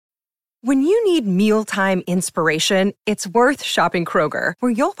When you need mealtime inspiration, it's worth shopping Kroger,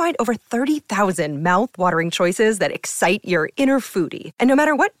 where you'll find over 30,000 mouth-watering choices that excite your inner foodie. And no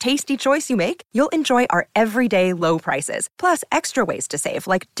matter what tasty choice you make, you'll enjoy our everyday low prices, plus extra ways to save,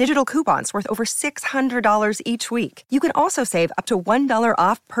 like digital coupons worth over $600 each week. You can also save up to $1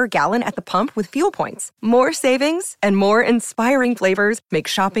 off per gallon at the pump with fuel points. More savings and more inspiring flavors make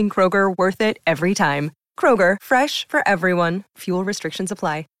shopping Kroger worth it every time. Kroger, fresh for everyone. Fuel restrictions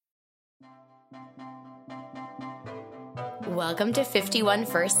apply. Welcome to 51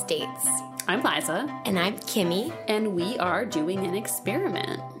 First Dates. I'm Liza. And I'm Kimmy. And we are doing an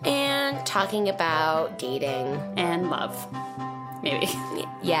experiment. And talking about dating. And love. Maybe.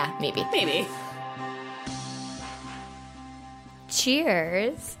 Yeah, maybe. Maybe.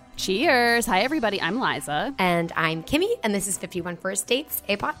 Cheers. Cheers. Hi, everybody. I'm Liza. And I'm Kimmy. And this is 51 First Dates,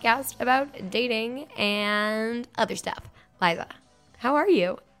 a podcast about dating and other stuff. Liza, how are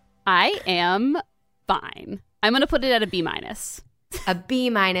you? I am fine. I'm going to put it at a B-. A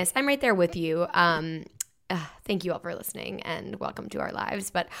B-. I'm right there with you. Thank you all for listening and welcome to our lives.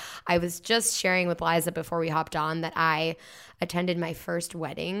 But I was just sharing with Liza before we hopped on that I attended my first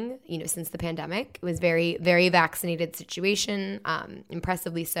wedding, since the pandemic. It was very, very vaccinated situation.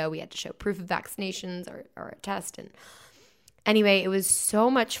 Impressively so. We had to show proof of vaccinations or a test. And anyway, it was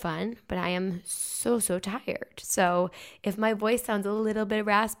so much fun, but I am so tired. So if my voice sounds a little bit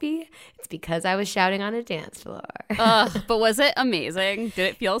raspy, it's because I was shouting on a dance floor. But was it amazing?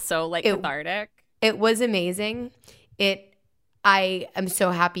 Did it feel so cathartic? It was amazing. I am so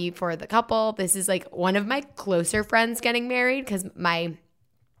happy for the couple. This is one of my closer friends getting married because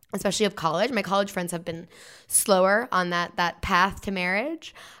especially of college, my college friends have been slower on that path to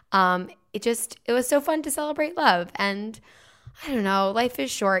marriage. It was so fun to celebrate love. And I don't know, life is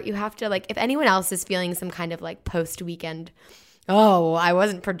short. You have to if anyone else is feeling some kind of post weekend, oh, I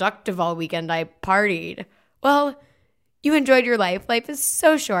wasn't productive all weekend, I partied. Well, you enjoyed your life. Life is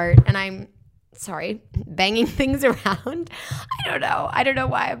so short, and I'm sorry, banging things around. I don't know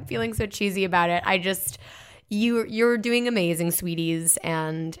why I'm feeling so cheesy about it. You're doing amazing, sweeties,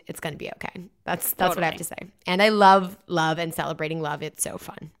 and it's going to be okay. That's totally what I have to say. And I love and celebrating love. It's so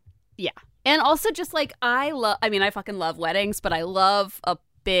fun. Yeah. And also just I fucking love weddings, but I love a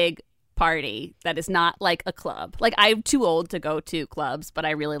big party that is not a club. I'm too old to go to clubs, but I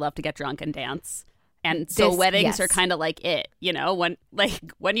really love to get drunk and dance. And so weddings are kind of it,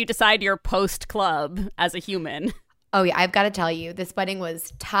 when you decide you're post club as a human. Oh yeah, I've got to tell you, this wedding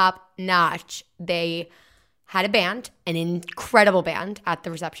was top notch. They had a band, an incredible band at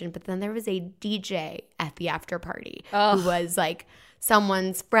the reception, but then there was a DJ at the after party who was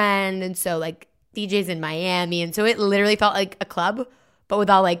someone's friend, and so DJs in Miami, and so it literally felt like a club, but with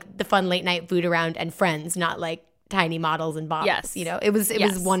all the fun late night food around and friends, not tiny models and bottles. Yes. It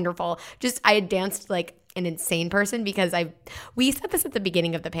was wonderful. Just I had danced an insane person because we said this at the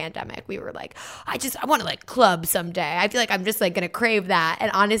beginning of the pandemic. We were I want to club someday. I feel I'm just gonna crave that. And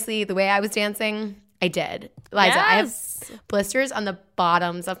honestly, the way I was dancing, I did. Liza, I have blisters on the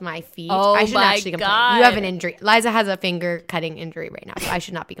bottoms of my feet. Oh, I shouldn't actually God. complain. You have an injury. Liza has a finger cutting injury right now, so I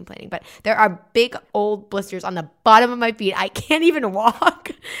should not be complaining. But there are big old blisters on the bottom of my feet. I can't even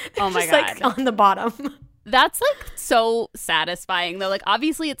walk. Oh my God. On the bottom. That's so satisfying though.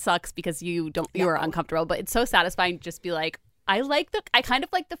 Obviously it sucks because you are uncomfortable, but it's so satisfying to just be I kind of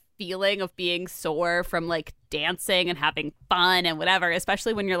like the feeling of being sore from dancing and having fun and whatever,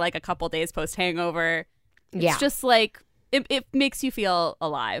 especially when you're a couple days post hangover. It's just it makes you feel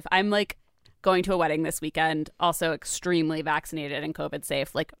alive. I'm going to a wedding this weekend, also extremely vaccinated and COVID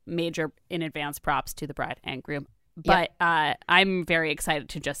safe, major in advance props to the bride and groom. But I'm very excited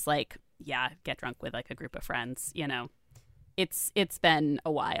to just get drunk with a group of friends. It's been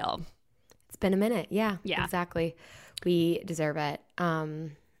a while. It's been a minute. Yeah, exactly. We deserve it.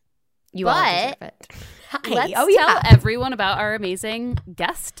 You all deserve it. Let's tell everyone about our amazing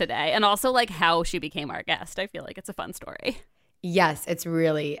guest today, and also how she became our guest. I feel it's a fun story. Yes, it's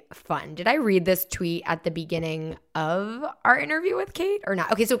really fun. Did I read this tweet at the beginning of our interview with Kate or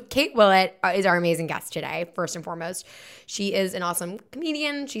not? Okay, so Kate Willett is our amazing guest today, first and foremost. She is an awesome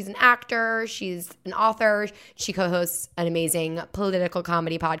comedian. She's an actor. She's an author. She co-hosts an amazing political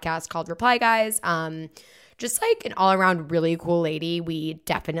comedy podcast called Reply Guys. Just an all-around really cool lady. We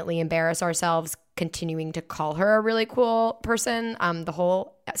definitely embarrass ourselves continuing to call her a really cool person.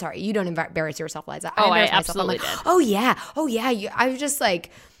 Sorry, you don't embarrass yourself, Liza. I absolutely did. Oh yeah. I was just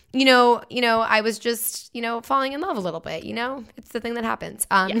I was just, falling in love a little bit, It's the thing that happens.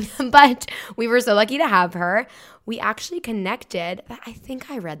 Yes. But we were so lucky to have her. We actually connected. I think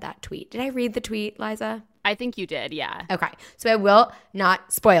I read that tweet. Did I read the tweet, Liza? I think you did, yeah. Okay. So I will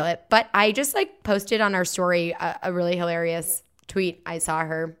not spoil it, but I just like posted on our story a really hilarious tweet I saw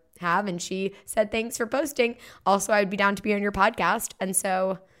her have, and she said, thanks for posting. Also, I would be down to be on your podcast. And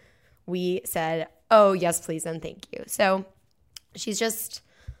so we said, oh, yes, please, and thank you. So she's just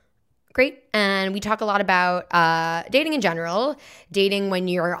great. And we talk a lot about dating in general, dating when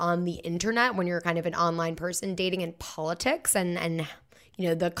you're on the internet, when you're kind of an online person, dating in politics and you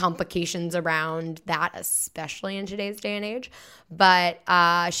know, the complications around that, especially in today's day and age. But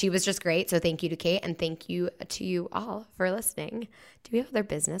she was just great. So thank you to Kate, and thank you to you all for listening. Do we have other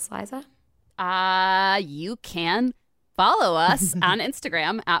business, Liza? You can follow us on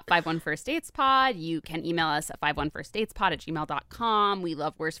Instagram at 51firstdatespod. You can email us at 51firstdatespod@gmail.com. We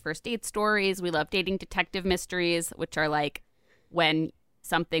love worst first date stories. We love dating detective mysteries, which are like when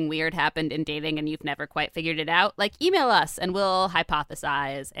something weird happened in dating and you've never quite figured it out. Like, email us and we'll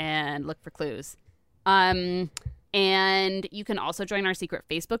hypothesize and look for clues. And you can also join our secret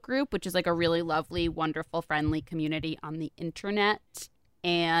Facebook group, which is like a really lovely, wonderful, friendly community on the internet.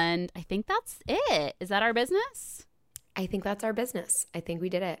 And I think that's it. Is that our business? I think that's our business. I think we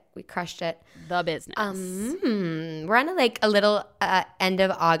did it. We crushed it. The business. We're on a little end of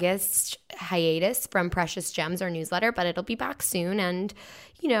August hiatus from Precious Gems, our newsletter, but it'll be back soon. And,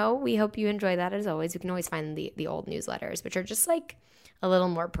 you know, we hope you enjoy that as always. You can always find the old newsletters, which are just like a little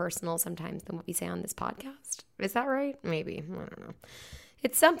more personal sometimes than what we say on this podcast. Is that right? Maybe. I don't know.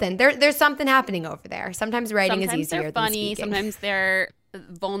 It's something. There's something happening over there. Sometimes writing is easier than speaking. Sometimes they're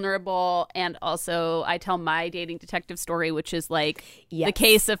vulnerable, and also I tell my dating detective story, which is like the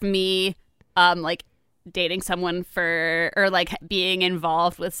case of me like dating someone or like being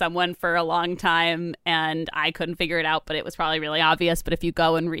involved with someone for a long time, and I couldn't figure it out, but it was probably really obvious. But if you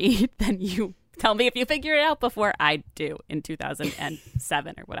go and read, then you tell me if you figure it out before I do in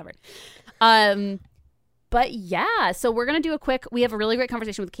 2007 or whatever. But yeah, so we're going to do we have a really great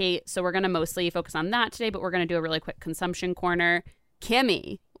conversation with Kate, so we're going to mostly focus on that today, but we're going to do a really quick consumption corner.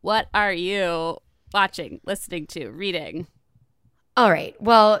 Kimmy, what are you watching, listening to, reading? All right.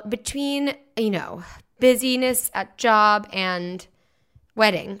 Well, between, you know, busyness at job and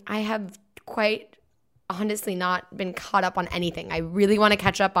wedding, I have quite honestly not been caught up on anything. I really want to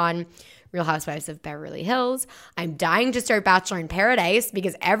catch up on Real Housewives of Beverly Hills. I'm dying to start Bachelor in Paradise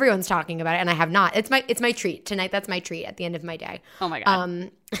because everyone's talking about it, and I have not. It's my treat tonight. That's my treat at the end of my day. Oh my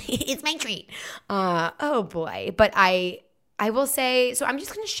god, it's my treat. Oh boy, but I will say. So I'm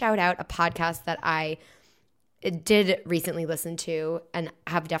just going to shout out a podcast that I did recently listen to and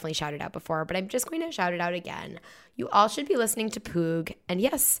have definitely shouted out before, but I'm just going to shout it out again. You all should be listening to Poog, and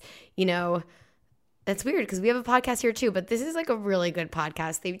yes, you know. That's weird because we have a podcast here too, but this is like a really good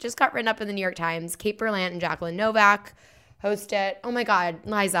podcast. They just got written up in the New York Times. Kate Berlant and Jacqueline Novak host it. Oh my God,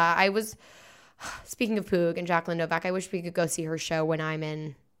 Liza, speaking of Poog and Jacqueline Novak, I wish we could go see her show when I'm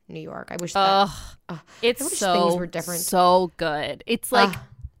in New York. I wish things were different. So good. It's like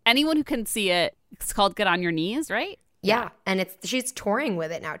anyone who can see it, it's called Get on Your Knees, right? Yeah, and she's touring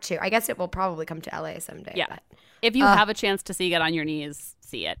with it now too. I guess it will probably come to LA someday. Yeah. But, if you have a chance to see Get on Your Knees,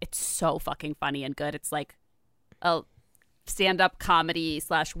 see it. It's so fucking funny and good. It's like a stand-up comedy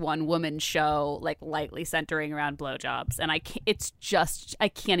 / one-woman show, like lightly centering around blowjobs. And I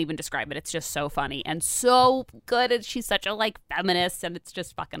can't even describe it. It's just so funny and so good. And she's such a like feminist, and it's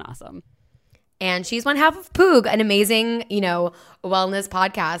just fucking awesome. And she's one half of Poog, an amazing, you know, wellness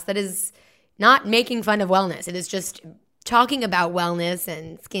podcast that is not making fun of wellness. It is just talking about wellness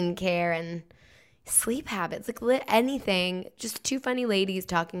and skincare and sleep habits, like anything. Just two funny ladies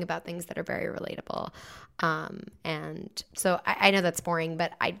talking about things that are very relatable. And so I know that's boring,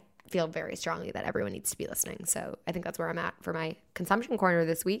 but I feel very strongly that everyone needs to be listening. So I think that's where I'm at for my consumption corner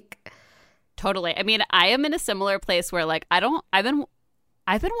this week. Totally. I mean, I am in a similar place where like I've been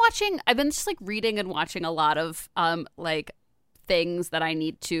just like reading and watching a lot of like things that I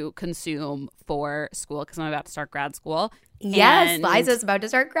need to consume for school because I'm about to start grad school. Yes, Liza's about to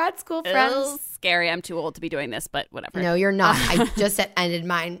start grad school, friends. Scary. I'm too old to be doing this, but whatever. No, you're not. I just ended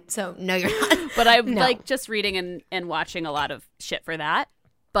mine, so no, you're not. But I'm like just reading and watching a lot of shit for that,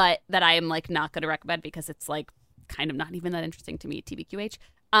 but that I am like not going to recommend because it's like kind of not even that interesting to me, TBQH.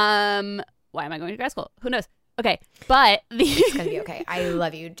 Why am I going to grad school? Who knows? Okay, but it's going to be okay. I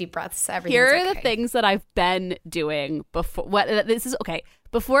love you. Deep breaths. Everything's Here are the things that I've been doing before.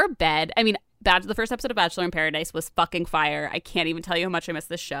 Before bed. I mean, the first episode of Bachelor in Paradise was fucking fire. I can't even tell you how much I miss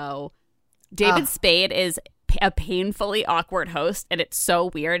the show. David Spade is a painfully awkward host, and it's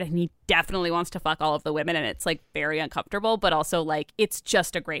so weird, and he definitely wants to fuck all of the women, and it's like very uncomfortable, but also like it's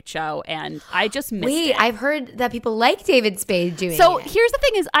just a great show, and I just missed it. I've heard that people like David Spade doing So it. here's the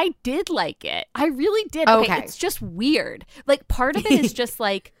thing is I did like it. I really did. Okay. It's just weird. Like part of it is just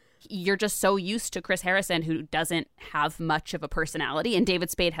like you're just so used to Chris Harrison, who doesn't have much of a personality, and David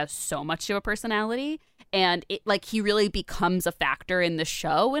Spade has so much of a personality, and it like he really becomes a factor in the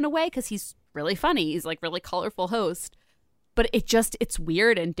show in a way because he's really funny. He's like really colorful host, but it's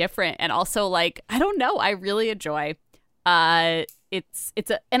weird and different, and also like I don't know. I really enjoy.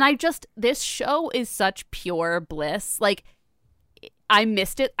 This show is such pure bliss. Like I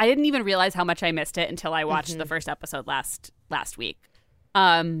missed it. I didn't even realize how much I missed it until I watched the first episode last week.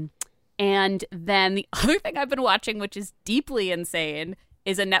 And then the other thing I've been watching, which is deeply insane,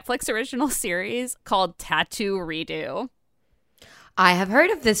 is a Netflix original series called Tattoo Redo. I have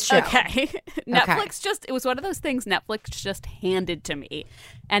heard of this show. Okay. It was one of those things Netflix just handed to me.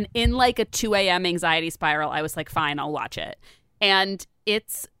 And in like a 2 a.m. anxiety spiral, I was like, fine, I'll watch it. And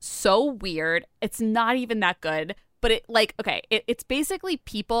it's so weird. It's not even that good. But it's basically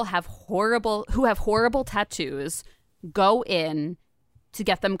people who have horrible tattoos go in to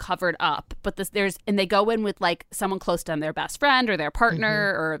get them covered up. But they go in with like someone close to them, their best friend or their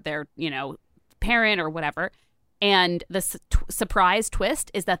partner or their, parent or whatever. And the surprise twist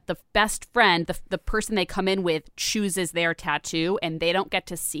is that the best friend, the person they come in with, chooses their tattoo, and they don't get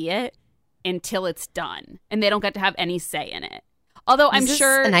to see it until it's done. And they don't get to have any say in it. Although I'm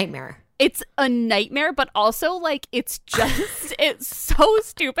sure... This is a nightmare. It's a nightmare, but also, like, it's just... it's so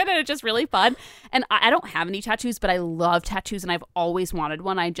stupid, and it's just really fun. And I don't have any tattoos, but I love tattoos, and I've always wanted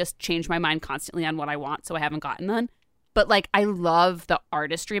one. I just change my mind constantly on what I want, so I haven't gotten one. But, like, I love the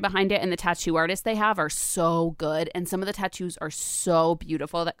artistry behind it, and the tattoo artists they have are so good. And some of the tattoos are so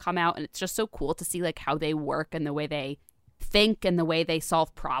beautiful that come out, and it's just so cool to see, like, how they work and the way they think and the way they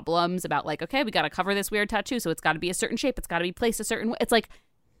solve problems about, like, okay, we got to cover this weird tattoo, so it's got to be a certain shape. It's got to be placed a certain way. It's, like,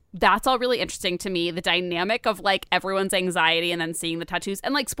 that's all really interesting to me, the dynamic of, like, everyone's anxiety and then seeing the tattoos.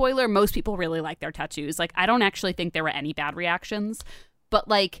 And, like, spoiler, most people really like their tattoos. Like, I don't actually think there were any bad reactions. But,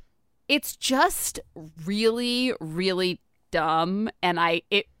 like... it's just really, really dumb, and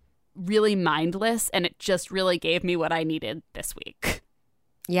it really mindless, and it just really gave me what I needed this week.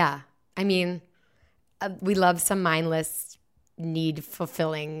 Yeah. I mean, we love some mindless,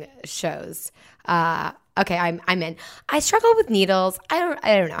 need-fulfilling shows. Okay, I'm in. I struggle with needles. I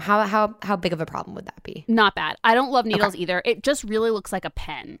don't know. How big of a problem would that be? Not bad. I don't love needles either. It just really looks like a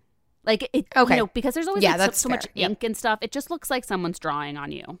pen. Like, it, because there's always so much ink and stuff, it just looks like someone's drawing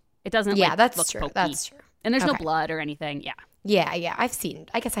on you. It doesn't that's look true. pokey. That's true. And there's no blood or anything. Yeah. Yeah.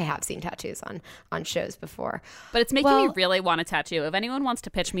 I guess I have seen tattoos on shows before. But it's making me really want a tattoo. If anyone wants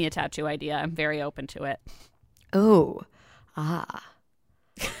to pitch me a tattoo idea, I'm very open to it. Oh.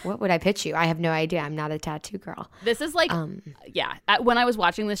 What would I pitch you? I have no idea. I'm not a tattoo girl. This is like, when I was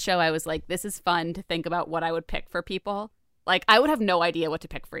watching this show, I was like, this is fun to think about what I would pick for people. Like, I would have no idea what to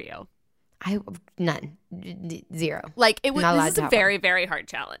pick for you. None. Zero. Like, this is a very, very hard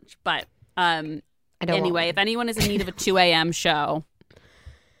challenge. But anyway, if anyone is in need of a 2 a.m. show,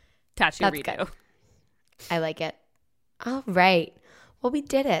 Tattoo Redo. Good. I like it. All right. Well, we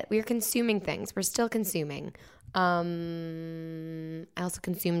did it. We are consuming things. We're still consuming. I also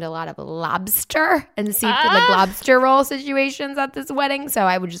consumed a lot of lobster and seafood, like lobster roll situations at this wedding. So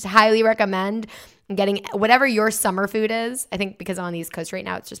I would just highly recommend getting whatever your summer food is. I think because on the East Coast right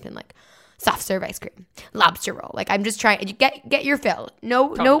now, it's just been like soft serve ice cream, lobster roll. Like, I'm just trying to get your fill.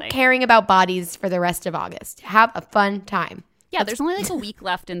 No caring about bodies for the rest of August. Have a fun time. Yeah, there's only like a week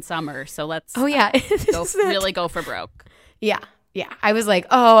left in summer, so let's really go for broke. Yeah. I was like,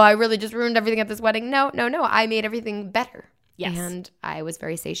 I really just ruined everything at this wedding. No. I made everything better. Yes. And I was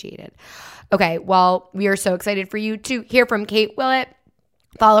very satiated. Okay, well, we are so excited for you to hear from Kate Willett.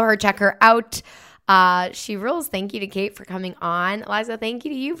 Follow her, check her out. She rules. Thank you to Kate for coming on. Eliza, thank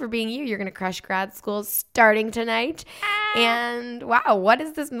you to you for being you. You're going to crush grad school starting tonight. And wow, what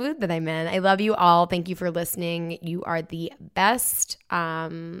is this mood that I'm in? I love you all. Thank you for listening. You are the best.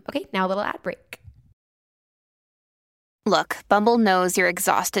 Okay, now a little ad break. Look, Bumble knows you're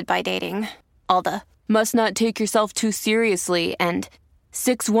exhausted by dating. All the must not take yourself too seriously and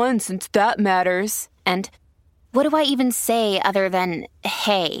 6'1" since that matters. And what do I even say other than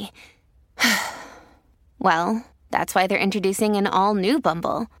hey? Well, that's why they're introducing an all-new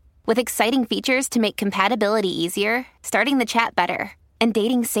Bumble with exciting features to make compatibility easier, starting the chat better, and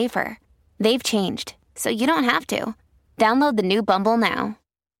dating safer. They've changed, so you don't have to. Download the new Bumble now.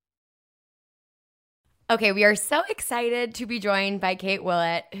 Okay, we are so excited to be joined by Kate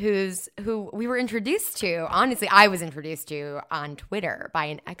Willett, who we were introduced to. Honestly, I was introduced to on Twitter by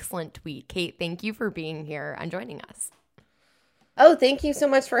an excellent tweet. Kate, thank you for being here and joining us. Oh, thank you so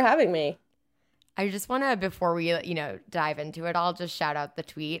much for having me. I just want to, before we, dive into it all, just shout out the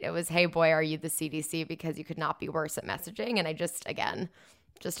tweet. It was, "Hey boy, are you the CDC? Because you could not be worse at messaging." And I just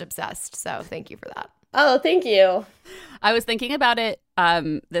obsessed. So thank you for that. Oh, thank you. I was thinking about it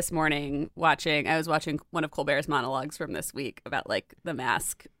this morning I was watching one of Colbert's monologues from this week about like the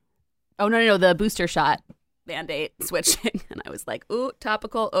mask. Oh, no, the booster shot mandate switching. And I was like, ooh,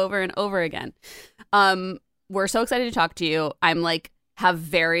 topical over and over again. We're so excited to talk to you. I'm like, have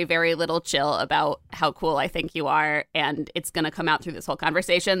very, very little chill about how cool I think you are. And it's going to come out through this whole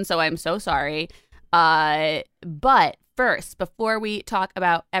conversation. So I'm so sorry. But first, before we talk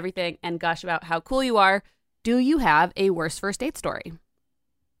about everything and gush about how cool you are, do you have a worst first date story?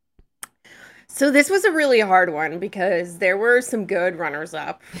 So this was a really hard one because there were some good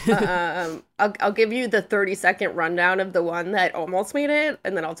runners-up. I'll give you the 30-second rundown of the one that almost made it,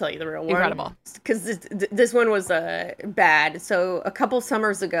 and then I'll tell you the real one. Incredible. Because this one was bad. So a couple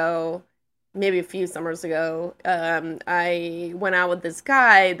summers ago, maybe a few summers ago, I went out with this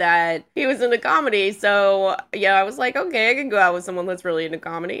guy that he was into comedy. So, yeah, I was like, okay, I can go out with someone that's really into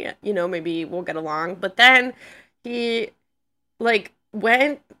comedy. You know, maybe we'll get along. But then he,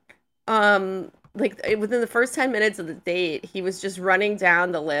 went... within the first 10 minutes of the date, he was just running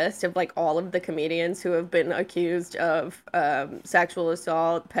down the list of all of the comedians who have been accused of sexual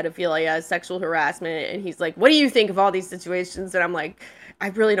assault, pedophilia, sexual harassment, and he's like, "What do you think of all these situations?" And I'm like, "I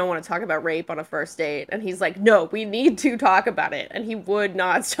really don't want to talk about rape on a first date." And he's like, "No, we need to talk about it." And he would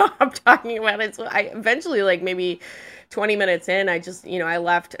not stop talking about it. So I eventually, maybe 20 minutes in, I just, I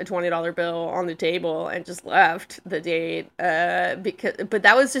left a $20 bill on the table and just left the date. But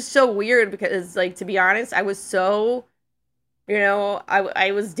that was just so weird because, to be honest, I was so,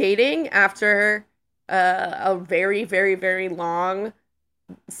 I was dating after a very, very, very long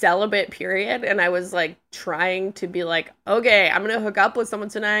celibate period. And I was trying to be okay, I'm going to hook up with someone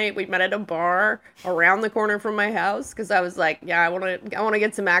tonight. We met at a bar around the corner from my house because I was yeah, I want to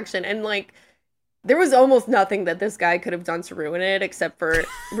get some action. And there was almost nothing that this guy could have done to ruin it except for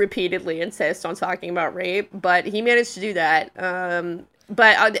repeatedly insist on talking about rape. But he managed to do that.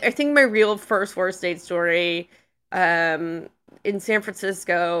 But I think my real first worst date story, in San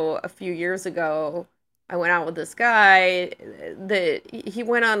Francisco a few years ago, I went out with this guy. We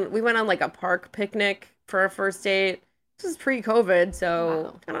went on a park picnic for our first date. This was pre-COVID, so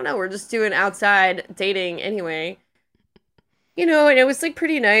wow. I don't know. We're just doing outside dating anyway. And it was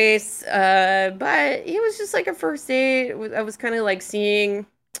pretty nice, but it was just a first date. I was kind of seeing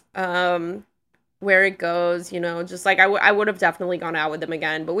where it goes, just I would have definitely gone out with him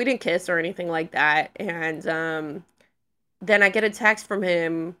again, but we didn't kiss or anything like that. And then I get a text from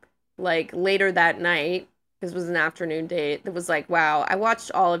him later that night, because it was an afternoon date, that was "Wow, I watched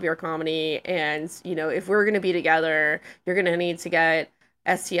all of your comedy, and if we're going to be together, you're going to need to get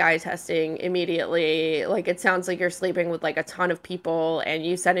STI testing immediately. It sounds like you're sleeping with a ton of people, and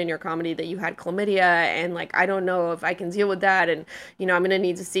you said in your comedy that you had chlamydia, and I don't know if I can deal with that, and I'm gonna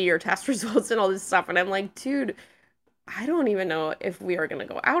need to see your test results and all this stuff." And I'm like, dude, I don't even know if we are gonna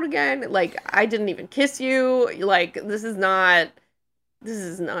go out again. I didn't even kiss you. This is nuts.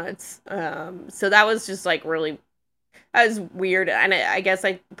 So that was just really, that was weird. And I guess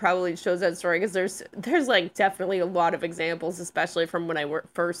I probably chose that story because there's definitely a lot of examples, especially from when I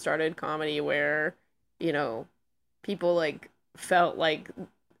first started comedy, where, people felt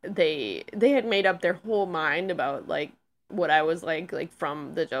they had made up their whole mind about what I was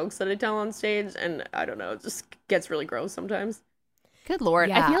from the jokes that I tell on stage. And I don't know, it just gets really gross sometimes. Good Lord.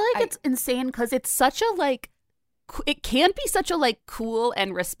 Yeah, I feel it's insane because it's such a it can be such a cool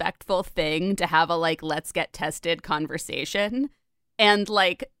and respectful thing to have a let's get tested conversation, and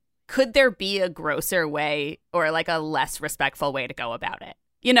could there be a grosser way or a less respectful way to go about it,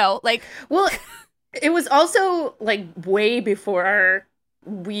 well, it was also way before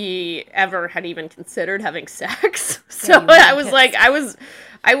we ever had even considered having sex. So I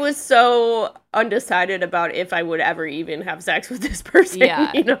was so undecided about if I would ever even have sex with this person.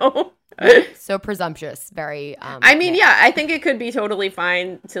 So presumptuous, very I mean, yeah, I think it could be totally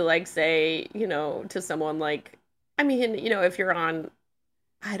fine to say, to someone if you're on,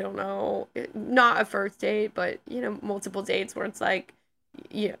 I don't know, not a first date, but multiple dates where it's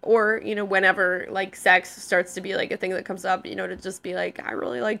or whenever sex starts to be a thing that comes up, to just be I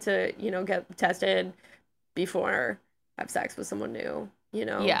really like to get tested before I have sex with someone new,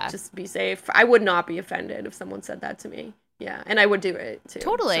 Yeah, just be safe. I would not be offended if someone said that to me. Yeah, and I would do it too.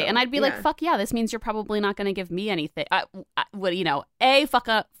 Totally. So, and I'd be like, fuck yeah, this means you're probably not going to give me anything. First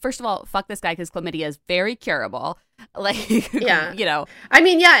of all, fuck this guy because chlamydia is very curable. Like, yeah. you know. I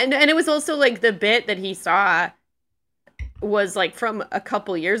mean, yeah, and it was also like the bit that he saw was like from a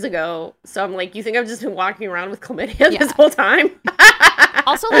couple years ago. So I'm like, you think I've just been walking around with chlamydia this whole time?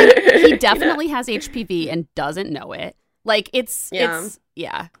 Also, like, he definitely has HPV and doesn't know it. Like, it's. Ugh,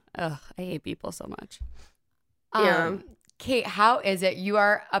 I hate people so much. Yeah. Kate, how is it? You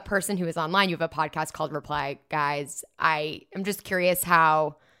are a person who is online. You have a podcast called Reply Guys. I am just curious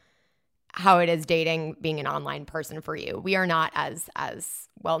how it is dating being an online person for you. We are not as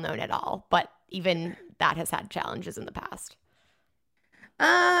well known at all, but even that has had challenges in the past.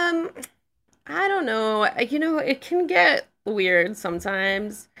 I don't know. You know, it can get weird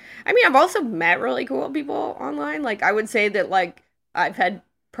sometimes. I mean, I've also met really cool people online. Like, I would say that, like, I've had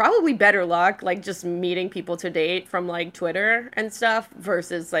probably better luck, like, just meeting people to date from, like, Twitter and stuff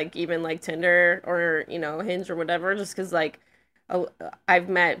versus, like, even, like, Tinder or, you know, Hinge or whatever, just because, like, I've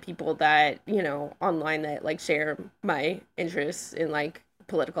met people that, you know, online that, like, share my interests in, like,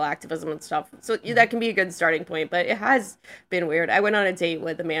 political activism and stuff. So that can be a good starting point, but it has been weird. I went on a date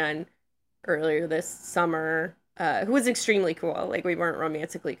with a man earlier this summer who was extremely cool. Like, we weren't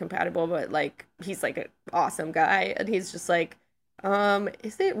romantically compatible, but, like, he's, like, an awesome guy, and he's just like,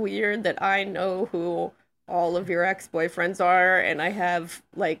 is it weird that I know who all of your ex-boyfriends are and I have,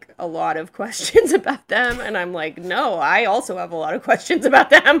 like, a lot of questions about them? And I'm like, no, I also have a lot of questions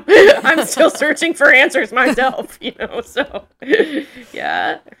about them. I'm still searching for answers myself, you know, so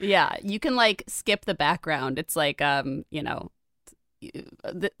yeah. Yeah, you can, like, skip the background. It's like, you know,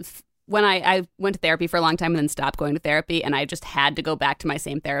 when I went to therapy for a long time and then stopped going to therapy, and I just had to go back to my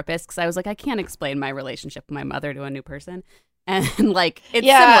same therapist because I was like, I can't explain my relationship with my mother to a new person. And, like, it's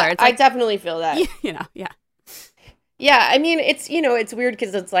similar. It's like, I definitely feel that. You know, yeah. Yeah, I mean, it's, you know, it's weird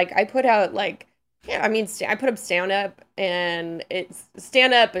because it's like I put out, like, yeah, I mean, I put up stand-up, and it's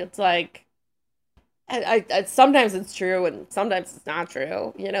stand-up, it's like, I sometimes it's true and sometimes it's not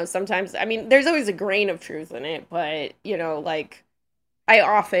true. You know, sometimes, I mean, there's always a grain of truth in it, but, you know, like, I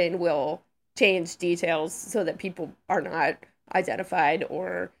often will change details so that people are not identified,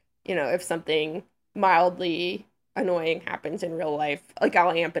 or, you know, if something mildly annoying happens in real life, like,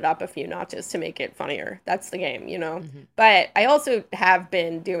 I'll amp it up a few notches to make it funnier. That's the game, you know? Mm-hmm. But I also have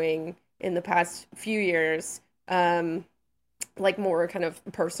been doing, in the past few years, like, more kind of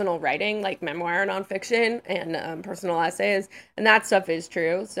personal writing, like memoir nonfiction and personal essays, and that stuff is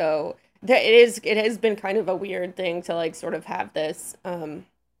true. So it has been kind of a weird thing to, like, sort of have this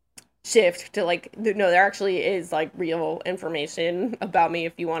shift to, like, no, there actually is, like, real information about me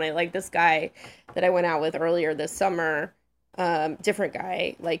if you want it. Like, this guy that I went out with earlier this summer, different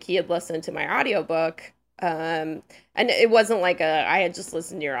guy, like, he had listened to my audiobook, and it wasn't like I had just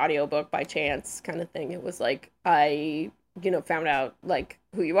listened to your audiobook by chance kind of thing. It was like, I, you know, found out, like,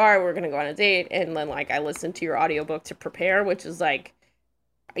 who you are, we're gonna go on a date, and then, like, I listened to your audiobook to prepare, which is, like,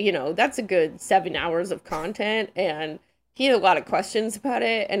 you know, that's a good 7 hours of content, and he had a lot of questions about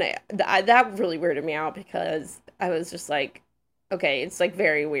it, and that really weirded me out because I was just like, okay, it's, like,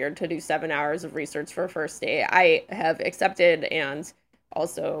 very weird to do 7 hours of research for a first date. I have accepted and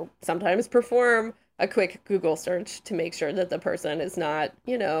also sometimes perform a quick Google search to make sure that the person is not,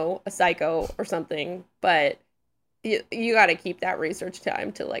 you know, a psycho or something, but you got to keep that research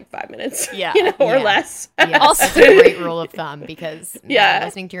time to, like, 5 minutes, you know, or less. Yeah, also, it's a great rule of thumb because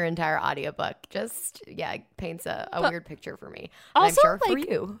listening to your entire audiobook just, paints a weird picture for me. Also, I'm sure like, for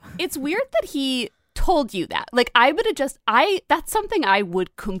you. It's weird that he told you that. Like, I would have that's something I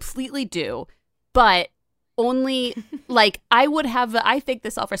would completely do, but only, like, I think the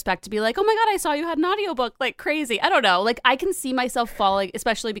self-respect to be like, oh my God, I saw you had an audiobook, like, crazy. I don't know. Like, I can see myself falling,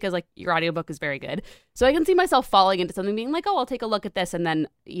 especially because, like, your audiobook is very good. So I can see myself falling into something being like, oh, I'll take a look at this. And then,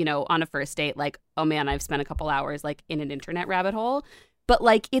 you know, on a first date, like, oh man, I've spent a couple hours, like, in an internet rabbit hole. But,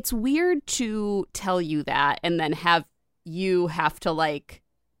 like, it's weird to tell you that and then have to, like,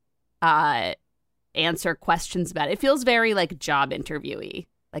 answer questions about it. It feels very, like, job interviewee.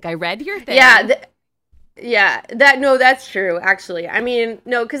 Like, I read your thing. Yeah, that's true, actually. I mean,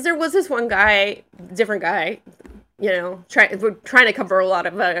 no, because there was this one guy, different guy, you know, we're trying to cover a lot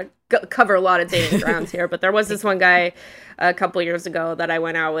of dating grounds here, but there was this one guy a couple years ago that I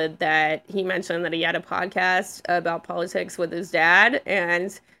went out with that he mentioned that he had a podcast about politics with his dad,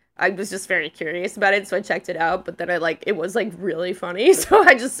 and I was just very curious about it, so I checked it out, but then it was, like, really funny, so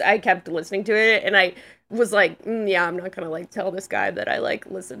I kept listening to it, and I was like, yeah, I'm not gonna, like, tell this guy that I, like,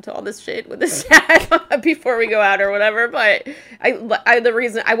 listened to all this shit with his dad before we go out or whatever, but the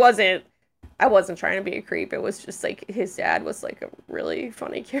reason I I wasn't trying to be a creep. It was just like his dad was like a really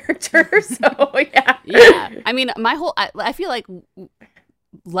funny character. So yeah. Yeah. I mean, I feel like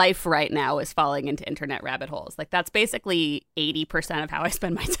life right now is falling into internet rabbit holes. Like that's basically 80% of how I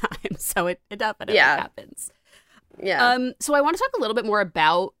spend my time. So it definitely happens. Yeah. So I want to talk a little bit more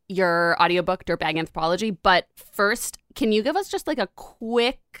about your audiobook, Dirtbag Anthropology. But first, can you give us just like a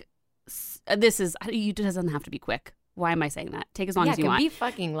quick, it doesn't have to be quick. Why am I saying that? Take as long as you want. It can be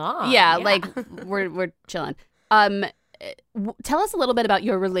fucking long. Yeah, like we're chilling. Tell us a little bit about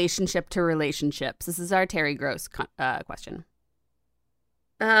your relationship to relationships. This is our Terry Gross question.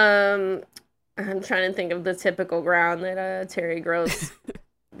 I'm trying to think of the typical ground that Terry Gross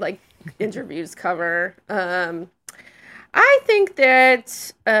like interviews cover. I think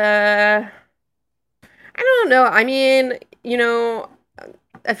that I don't know. I mean, you know,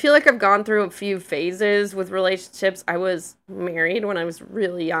 I feel like I've gone through a few phases with relationships. I was married when I was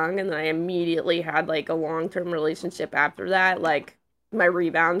really young, and then I immediately had like a long-term relationship after that. Like my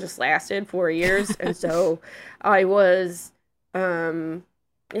rebound just lasted 4 years. And so I was, I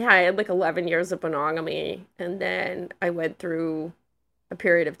had like 11 years of monogamy. And then I went through a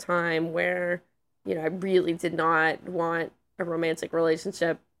period of time where, you know, I really did not want a romantic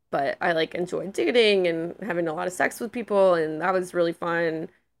relationship, but I like enjoyed dating and having a lot of sex with people, and that was really fun.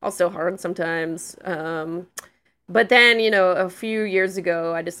 Also hard sometimes. But then, you know, a few years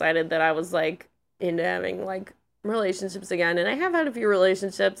ago, I decided that I was like into having like relationships again, and I have had a few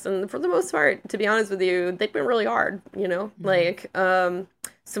relationships, and for the most part, to be honest with you, they've been really hard. You know, like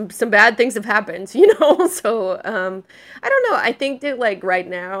some bad things have happened. You know, so I don't know. I think that like right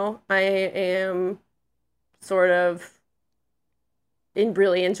now, I am sort of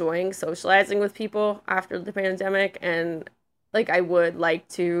really enjoying socializing with people after the pandemic, and like I would like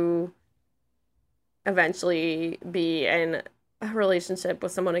to eventually be in a relationship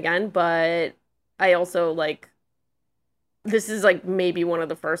with someone again, but I also like this is like maybe one of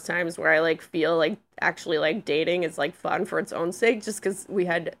the first times where I like feel like actually like dating is like fun for its own sake, just because we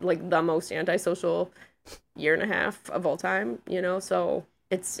had like the most antisocial year and a half of all time, you know, so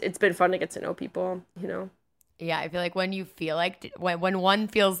it's been fun to get to know people, you know. Yeah, I feel like when you feel like when one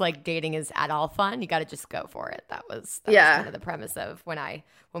feels like dating is at all fun, you got to just go for it. That was kind of the premise of when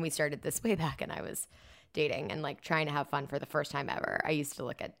we started this way back, and I was dating and like trying to have fun for the first time ever. I used to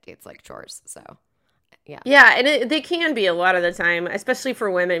look at dates like chores. So yeah, and they can be a lot of the time, especially for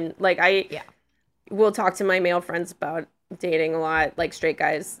women. Like I will talk to my male friends about dating a lot, like straight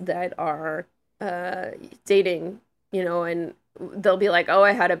guys that are dating, you know, and they'll be like, oh,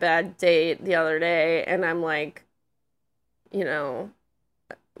 I had a bad date the other day. And I'm like, you know,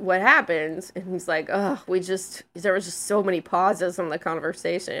 what happened? And he's like, oh, there was just so many pauses on the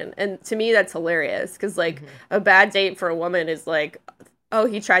conversation. And to me, that's hilarious. Because like a bad date for a woman is like, oh,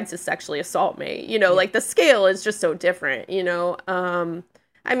 he tried to sexually assault me. You know, like the scale is just so different, you know.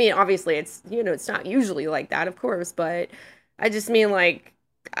 I mean, obviously it's, you know, it's not usually like that, of course. But I just mean like,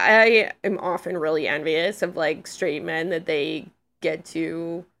 I am often really envious of like straight men that they get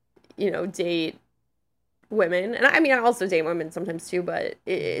to, you know, date women. And I mean, I also date women sometimes too, but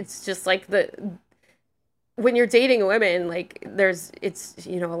it's just like when you're dating women, like it's,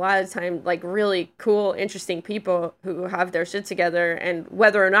 you know, a lot of the time like really cool, interesting people who have their shit together, and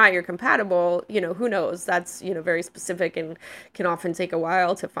whether or not you're compatible, you know, who knows? That's, you know, very specific and can often take a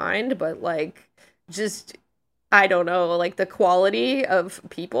while to find, but like just, I don't know, like the quality of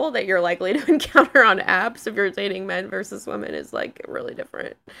people that you're likely to encounter on apps if you're dating men versus women is like really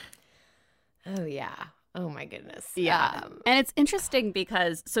different. Oh yeah. Oh my goodness. Yeah. And it's interesting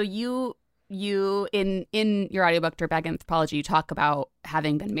because so you in your audiobook Dirtbag Anthropology, you talk about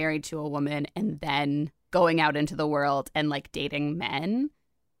having been married to a woman and then going out into the world and like dating men.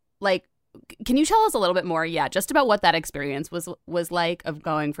 Like, can you tell us a little bit more, just about what that experience was like, of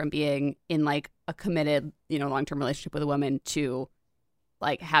going from being in like a committed, you know, long-term relationship with a woman to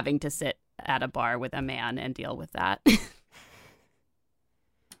like having to sit at a bar with a man and deal with that?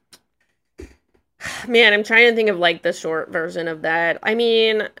 Man, I'm trying to think of like the short version of that. I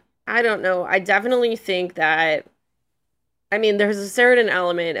mean, I don't know. I definitely think that, I mean, there's a certain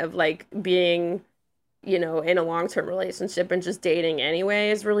element of like being, you know, in a long-term relationship and just dating anyway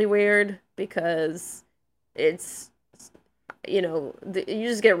is really weird, because it's, you know, you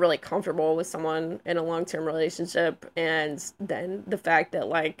just get really comfortable with someone in a long-term relationship, and then the fact that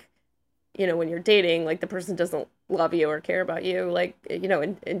like, you know, when you're dating, like the person doesn't love you or care about you, like, you know,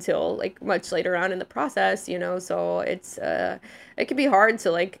 until like much later on in the process, you know, so it's it can be hard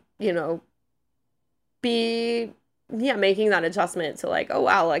to like, you know, be making that adjustment to like, oh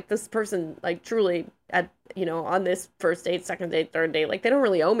wow, like this person like truly you know, on this first date, second date, third date, like they don't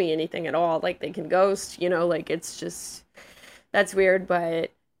really owe me anything at all. Like they can ghost, you know, like it's just that's weird.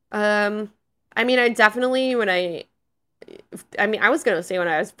 But I mean, I definitely I mean, I was gonna say when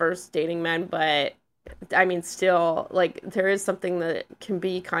I was first dating men, but I mean, still, like there is something that can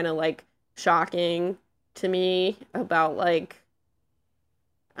be kind of like shocking to me about like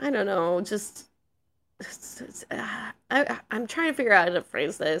I don't know, just I'm trying to figure out how to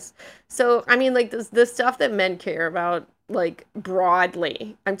phrase this. So, I mean, like the stuff that men care about, like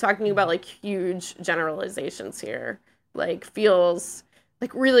broadly, I'm talking about like huge generalizations here, like feels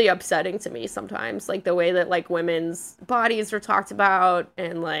like really upsetting to me sometimes. Like the way that like women's bodies are talked about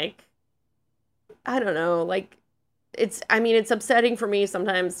and like, I don't know, like I mean, it's upsetting for me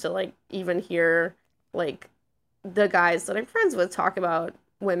sometimes to like even hear like the guys that I'm friends with talk about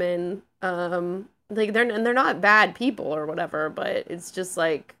women like they're not bad people or whatever, but it's just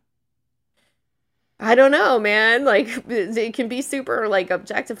like I don't know, man, like it can be super like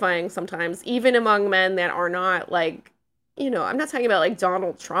objectifying sometimes even among men that are not like, you know, I'm not talking about like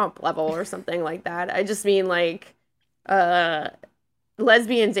Donald Trump level or something like that. I just mean like uh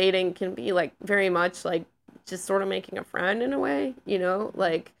lesbian dating can be like very much like just sort of making a friend in a way, you know,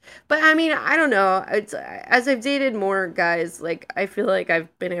 like, but I mean, I don't know. It's as I've dated more guys, like I feel like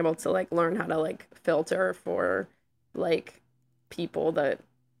I've been able to like learn how to like filter for like people that,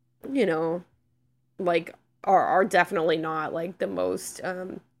 you know, like are definitely not like the most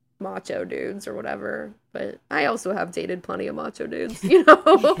macho dudes or whatever. But I also have dated plenty of macho dudes, you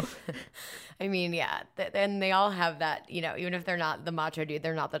know. I mean, yeah, and they all have that, you know, even if they're not the macho dude,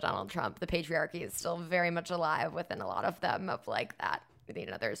 they're not the Donald Trump. The patriarchy is still very much alive within a lot of them of like that, you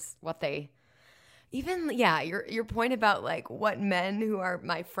know, there's what they even, yeah, your point about like what men who are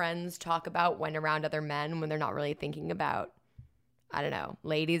my friends talk about when around other men when they're not really thinking about, I don't know,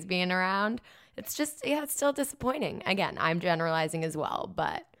 ladies being around. It's just, yeah, it's still disappointing. Again, I'm generalizing as well,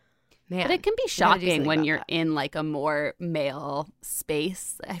 but man, but it can be we gotta do shocking something when about you're that. in like a more male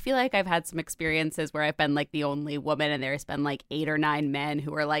space. I feel like I've had some experiences where I've been like the only woman and there's been like 8 or 9 men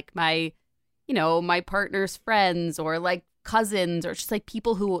who are like my, you know, my partner's friends or like cousins or just like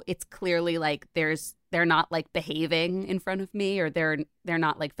people who it's clearly like they're not like behaving in front of me or they're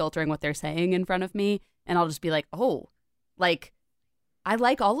not like filtering what they're saying in front of me, and I'll just be like, "Oh, like I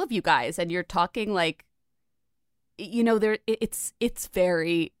like all of you guys and you're talking like, you know, it's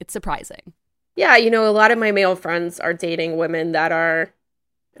surprising." Yeah, you know, a lot of my male friends are dating women that are,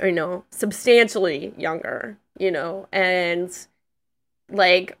 you know, substantially younger, you know, and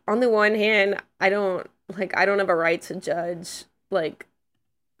like on the one hand, I don't have a right to judge like,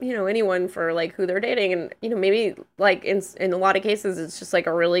 you know, anyone for like who they're dating and you know, maybe like in a lot of cases it's just like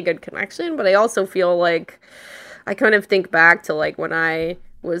a really good connection, but I also feel like I kind of think back to like when I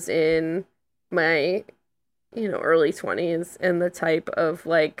was in my, you know, early 20s and the type of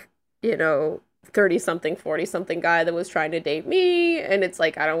like, you know, 30 something, 40 something guy that was trying to date me. And it's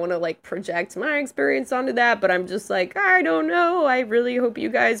like, I don't want to like project my experience onto that, but I'm just like, I don't know. I really hope you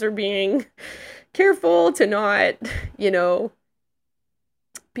guys are being careful to not, you know,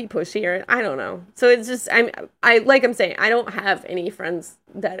 be pushy or I don't know. So it's just, I like I'm saying, I don't have any friends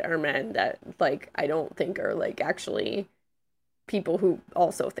that are men that like, I don't think are like actually people who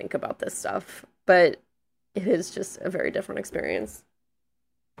also think about this stuff. But it is just a very different experience.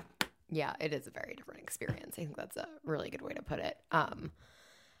 Yeah, it is a very different experience. I think that's a really good way to put it.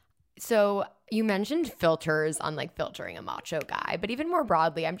 So you mentioned filters on like filtering a macho guy, but even more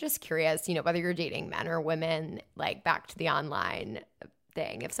broadly, I'm just curious, you know, whether you're dating men or women, like back to the online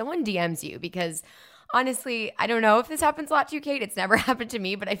thing. If someone DMs you, because honestly, I don't know if this happens a lot to you, Kate. It's never happened to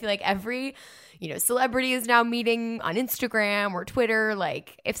me, but I feel like every, you know, celebrity is now meeting on Instagram or Twitter.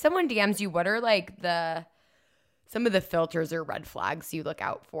 Like if someone DMs you, what are like some of the filters or red flags you look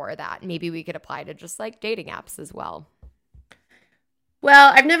out for that maybe we could apply to just like dating apps as well?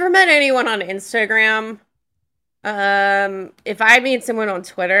 Well, I've never met anyone on Instagram. If I meet someone on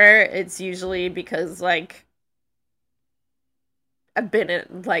Twitter, it's usually because like I've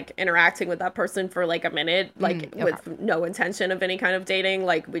been like interacting with that person for like a minute, like Okay. with no intention of any kind of dating.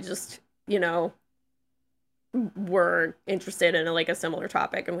 Like we just, you know, were interested in like a similar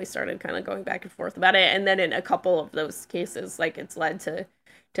topic and we started kind of going back and forth about it. And then in a couple of those cases, like it's led to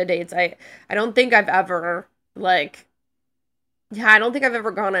dates. I don't think I've ever like yeah, I don't think I've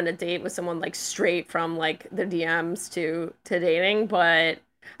ever gone on a date with someone like straight from like the DMs to dating, but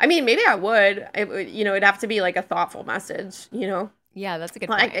I mean, maybe I would. It would, you know, it'd have to be like a thoughtful message, you know? Yeah, that's a good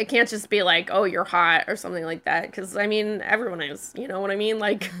Like, point. it can't just be like, oh, you're hot or something like that. Because, I mean, everyone is, you know what I mean?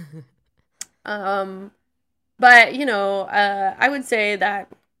 Like, but, you know, I would say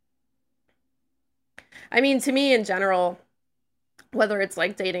that, I mean, to me in general, whether it's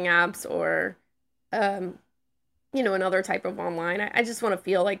like dating apps or, another type of online, I just want to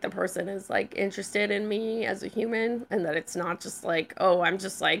feel like the person is like interested in me as a human, and that it's not just like, oh, I'm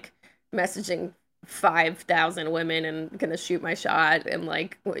just like messaging 5,000 women and gonna shoot my shot, and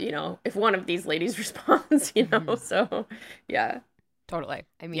like, if one of these ladies responds, so yeah. Totally.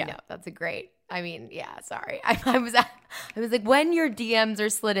 I mean, no, that's sorry. I was like, when your DMs are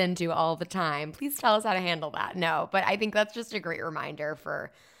slid into all the time, please tell us how to handle that. No, but I think that's just a great reminder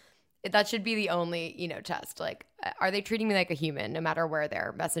that should be the only, test. Like, are they treating me like a human, no matter where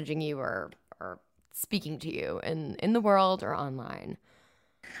they're messaging you or speaking to you in the world or online?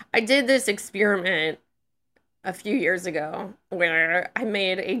 I did this experiment a few years ago where I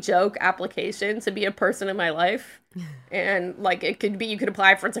made a joke application to be a person in my life. And like, you could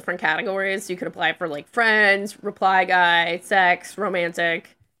apply for different categories. You could apply for like friends, reply guy, sex,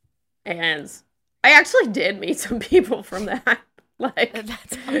 romantic. And I actually did meet some people from that. Like,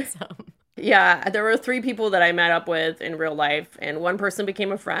 that's awesome. Yeah, there were 3 people that I met up with in real life, and one person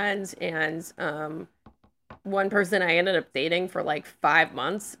became a friend, and one person I ended up dating for like 5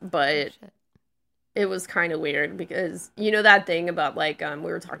 months, but it was kind of weird because that thing about like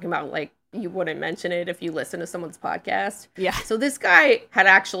we were talking about like you wouldn't mention it if you listen to someone's podcast. Yeah. So this guy had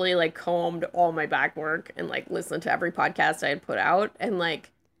actually like combed all my back work and like listened to every podcast I had put out, and like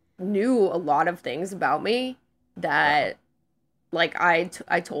knew a lot of things about me that like I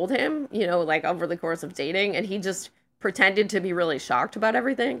told him, like over the course of dating, and he just pretended to be really shocked about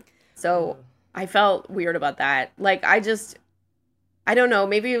everything. So I felt weird about that. Like, I don't know,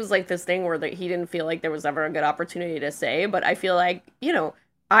 maybe it was like this thing where he didn't feel like there was ever a good opportunity to say, but I feel like,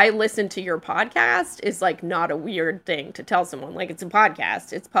 I listened to your podcast is like not a weird thing to tell someone. Like, it's a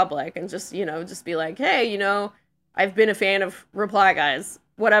podcast, it's public, and just, just be like, hey, I've been a fan of Reply Guys,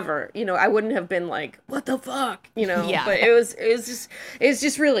 whatever, I wouldn't have been like, what the fuck, Yeah. But it was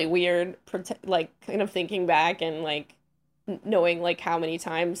just really weird, like, kind of thinking back and like knowing like how many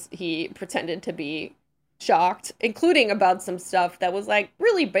times he pretended to be shocked, including about some stuff that was like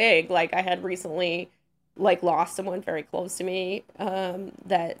really big. Like, I had recently like lost someone very close to me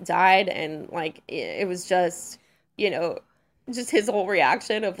that died, and like it was just just his whole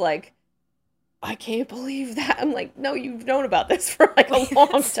reaction of like, I can't believe that. I'm like, no, you've known about this for like a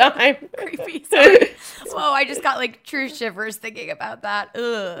long time. Creepy. Sorry. Whoa, I just got like true shivers thinking about that.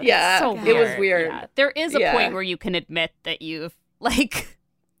 Ugh. Yeah, So it was weird. Yeah. There is a point where you can admit that you've like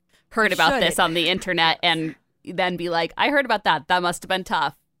heard about this on the internet and then be like, I heard about that. That must have been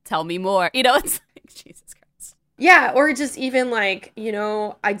tough. Tell me more. It's like, Jesus Christ. Yeah, or just even like,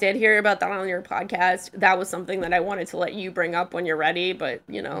 I did hear about that on your podcast. That was something that I wanted to let you bring up when you're ready, but,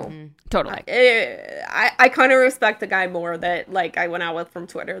 Totally. I kind of respect the guy more that, like, I went out with from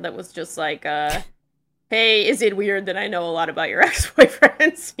Twitter that was just like, hey, is it weird that I know a lot about your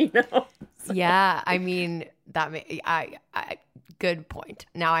ex-boyfriends, So. Yeah, I mean, I good point.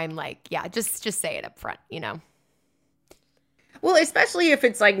 Now I'm like, yeah, just say it up front, Well, especially if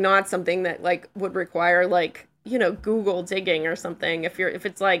it's like not something that like would require like, Google digging or something. If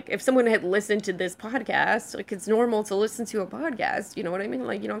it's like, if someone had listened to this podcast, like, it's normal to listen to a podcast. You know what I mean?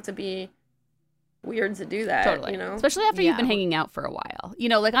 Like, you don't have to be weird to do that. Totally. Especially after you've been hanging out for a while.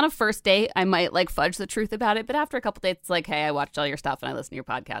 Like on a first date, I might like fudge the truth about it. But after a couple dates, it's like, hey, I watched all your stuff and I listened to your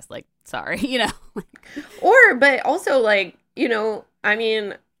podcast. Like, sorry, But also like, I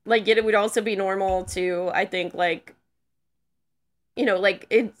mean, like, it would also be normal to, I think, like, like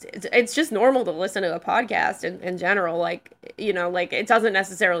it's just normal to listen to a podcast in general. Like, like, it doesn't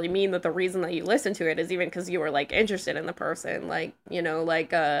necessarily mean that the reason that you listen to it is even because you were like interested in the person. Like,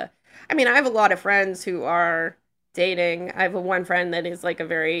 like, I mean, I have a lot of friends who are dating. I have one friend that is like a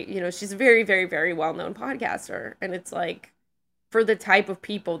very, she's a very, very, very well-known podcaster. And it's like, for the type of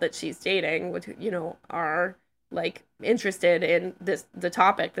people that she's dating, which, are like interested in the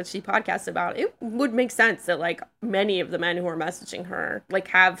topic that she podcasts about, it would make sense that like many of the men who are messaging her like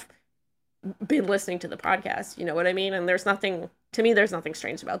have been listening to the podcast. You know what I mean? And there's nothing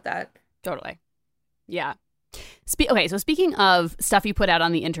strange about that. Totally. Yeah. Okay, so speaking of stuff you put out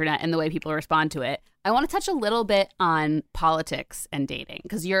on the internet and the way people respond to it, I want to touch a little bit on politics and dating,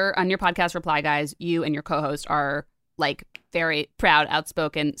 because you're on your podcast, Reply Guys, you and your co-host are like very proud,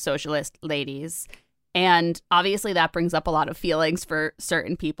 outspoken socialist ladies. And obviously that brings up a lot of feelings for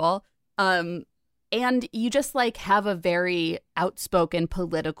certain people. And you just like have a very outspoken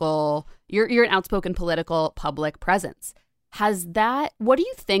political, you're an outspoken political public presence. What do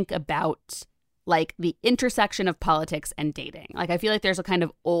you think about like the intersection of politics and dating? Like, I feel like there's a kind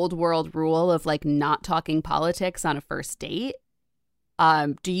of old world rule of like not talking politics on a first date.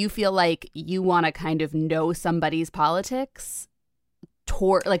 Do you feel like you want to kind of know somebody's politics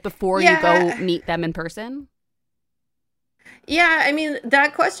before you go meet them in person? Yeah, I mean,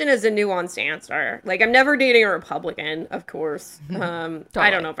 that question is a nuanced answer. Like, I'm never dating a Republican, of course. Totally. I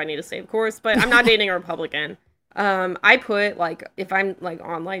don't know if I need to say of course, but I'm not dating a Republican. I put, like, if I'm, like,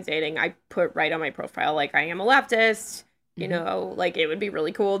 online dating, I put right on my profile, like, I am a leftist. You know, like, it would be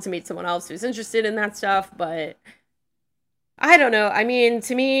really cool to meet someone else who's interested in that stuff, but I don't know. I mean,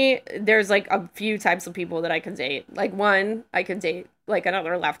 to me, there's, like, a few types of people that I could date. Like, one, I could date, like,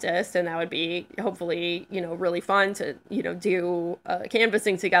 another leftist, and that would be hopefully, you know, really fun to, you know, do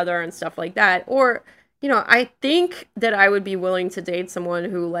canvassing together and stuff like that. Or, you know, I think that I would be willing to date someone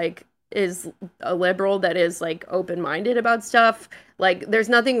who, like, is a liberal that is, like, open-minded about stuff. Like, there's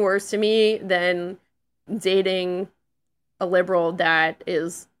nothing worse to me than dating a liberal that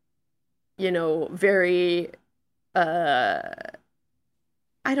is, you know, very, I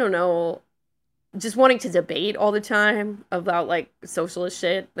don't know, just wanting to debate all the time about, like, socialist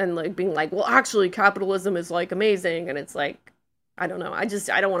shit and, like, being like, well, actually, capitalism is, like, amazing. And it's like, I don't know. I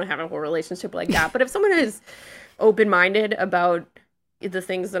don't want to have a whole relationship like that. But if someone is open-minded about the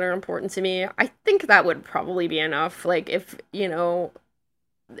things that are important to me, I think that would probably be enough. Like, if, you know,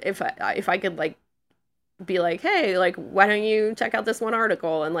 if I could, like, be like, hey, like, why don't you check out this one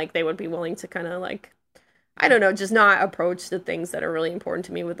article? And, like, they would be willing to kind of, like, I don't know, just not approach the things that are really important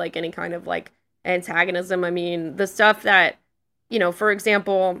to me with, like, any kind of, like, antagonism. I mean, the stuff that, you know, for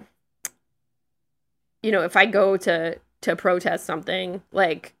example, you know, if I go to protest something,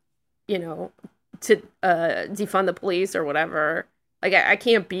 like, you know, to defund the police or whatever, like, I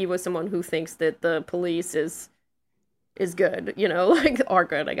can't be with someone who thinks that the police is good, you know, like, are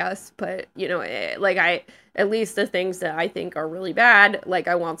good, I guess. But, you know, like, at least the things that I think are really bad, like,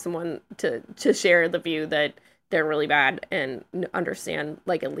 I want someone to share the view that they're really bad and understand,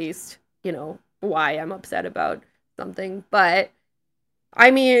 like, at least, you know, why I'm upset about something. But, I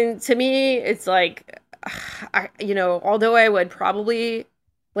mean, to me, it's like, you know, although I would probably,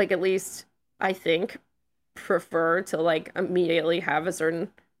 like, at least, I think, prefer to, like, immediately have a certain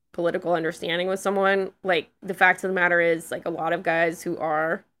political understanding with someone, like, the fact of the matter is, like, a lot of guys who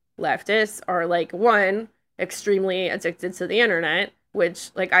are leftists are, like, one, extremely addicted to the internet, which,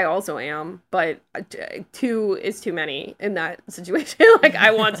 like, I also am, but two is too many in that situation. Like,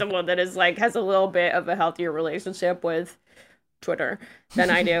 I want someone that is, like, has a little bit of a healthier relationship with Twitter than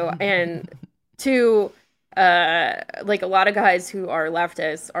I do. And two, like, a lot of guys who are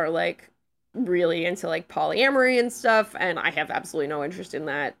leftists are, like, really into, like, polyamory and stuff, and I have absolutely no interest in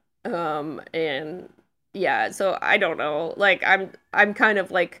that. And yeah, so I don't know. Like, I'm kind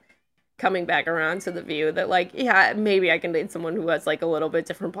of, like, coming back around to the view that, like, yeah, maybe I can date someone who has, like, a little bit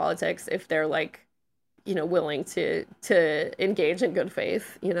different politics if they're, like, you know, willing to engage in good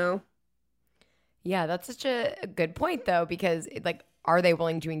faith, you know? Yeah, that's such a good point, though, because, like, are they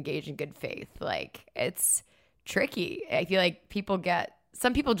willing to engage in good faith? Like, it's tricky. I feel like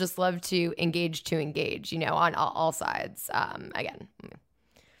some people just love to engage, you know, on all sides. Again,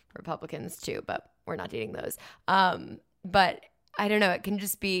 Republicans too, but we're not dating those. But I don't know. It can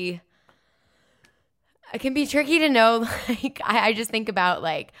be tricky to know. Like, I just think about,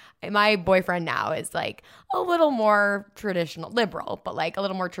 like, my boyfriend now is, like, a little more traditional, liberal, but, like, a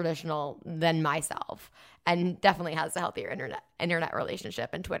little more traditional than myself, and definitely has a healthier internet relationship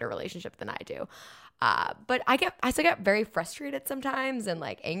and Twitter relationship than I do. But I still get very frustrated sometimes and,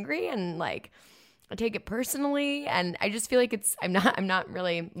 like, angry, and, like, I take it personally, and I just feel like I'm not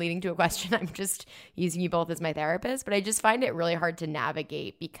really leading to a question. I'm just using you both as my therapist, but I just find it really hard to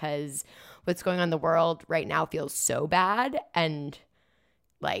navigate because what's going on in the world right now feels so bad and,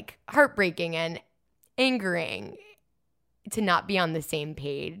 like, heartbreaking and angering. To not be on the same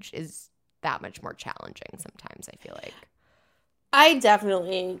page is that much more challenging sometimes, I feel like. I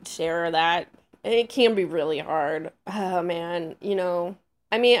definitely share that. It can be really hard. Oh, man, you know,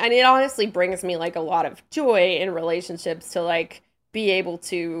 I mean, and it honestly brings me, like, a lot of joy in relationships to, like, be able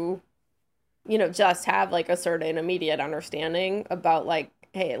to, you know, just have, like, a certain immediate understanding about, like,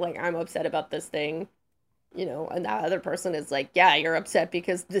 hey, like, I'm upset about this thing, you know, and that other person is like, yeah, you're upset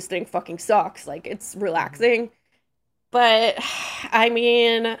because this thing fucking sucks. Like, it's relaxing. But, I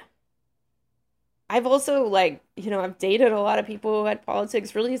mean, I've also, like, you know, I've dated a lot of people who had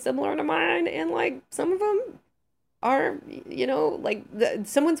politics really similar to mine, and, like, some of them are, you know, like,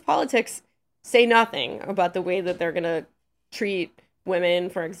 someone's politics say nothing about the way that they're gonna treat women,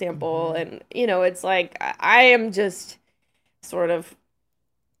 for example. And, you know, it's like, I am just sort of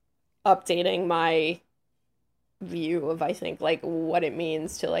updating my view of, I think, like, what it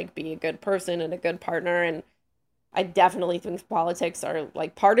means to, like, be a good person and a good partner. And I definitely think politics are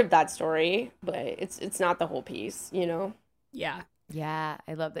like part of that story, but it's not the whole piece, you know? Yeah. Yeah,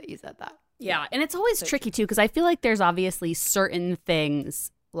 I love that you said that. Yeah. And it's always tricky too, because I feel like there's obviously certain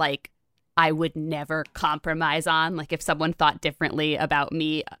things like I would never compromise on. Like if someone thought differently about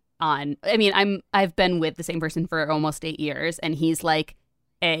me I've been with the same person for almost 8 years, and he's like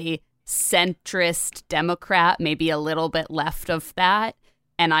a centrist Democrat, maybe a little bit left of that.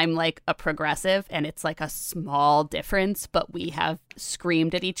 And I'm like a progressive, and it's like a small difference, but we have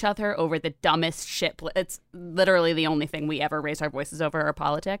screamed at each other over the dumbest shit. It's literally the only thing we ever raise our voices over are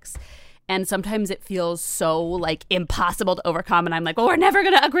politics. And sometimes it feels so like impossible to overcome. And I'm like, well, we're never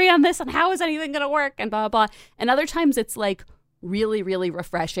going to agree on this. And how is anything going to work? And blah, blah, blah. And other times it's like really, really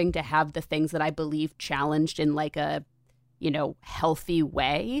refreshing to have the things that I believe challenged in like a, healthy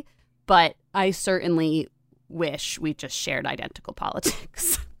way. But I certainly wish we just shared identical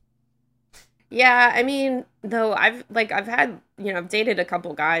politics. Yeah, I mean, though I've had, I've dated a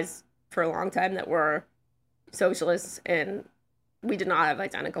couple guys for a long time that were socialists, and we did not have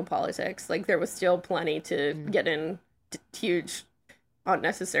identical politics. Like there was still plenty to get in huge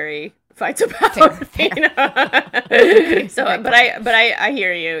unnecessary fights about. Fair. So but I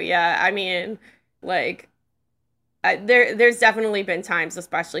hear you. Yeah, I mean, like there's definitely been times,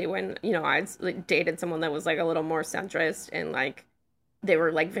 especially when I'd like, dated someone that was like a little more centrist, and like they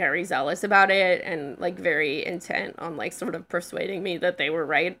were like very zealous about it and like very intent on like sort of persuading me that they were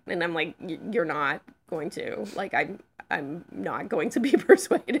right, and I'm like, you're not going to, like I'm not going to be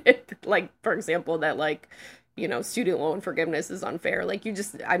persuaded. Like for example, that like student loan forgiveness is unfair. Like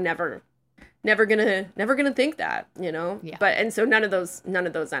I'm never gonna think that, Yeah. But and so none of those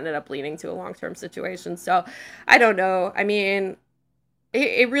ended up leading to a long-term situation. So I don't know. I mean,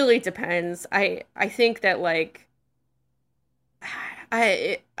 it really depends. I think that like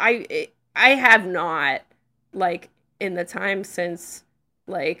I have not, like, in the time since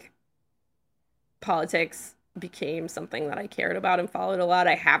like politics became something that I cared about and followed a lot,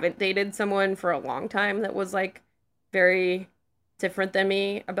 I haven't dated someone for a long time that was like very different than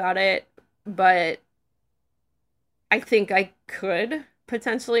me about it. But I think I could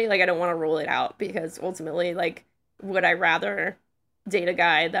potentially, like, I don't want to rule it out, because ultimately, like, would I rather date a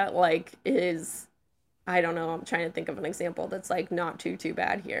guy that like is, I don't know, I'm trying to think of an example that's like not too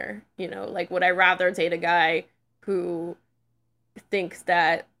bad here, like would I rather date a guy who thinks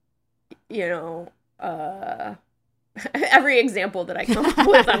that, every example that I come up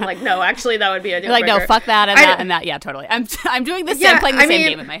with, I'm like, no, actually that would be a deal breaker. Like, no, fuck that and that and that. Yeah, totally. I'm doing this. I'm playing the same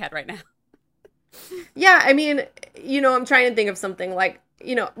game in my head right now. Yeah, I mean, I'm trying to think of something like,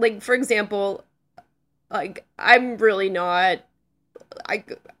 like for example, like I'm really not, I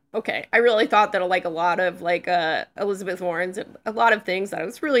really thought that like a lot of like Elizabeth Warren's, a lot of things that I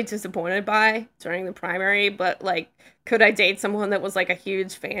was really disappointed by during the primary, but like, could I date someone that was like a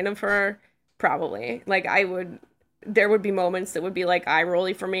huge fan of her? Probably. Like there would be moments that would be like eye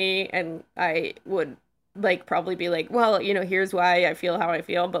rolly for me, and I would like probably be like, well, here's why I feel how I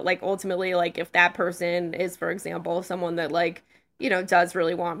feel. But like ultimately, like if that person is, for example, someone that like, does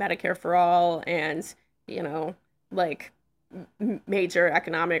really want Medicare for all and, like major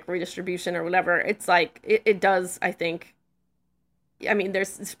economic redistribution or whatever, it's like it does, I think. I mean,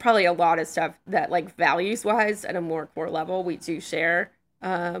 there's probably a lot of stuff that like values wise at a more core level we do share,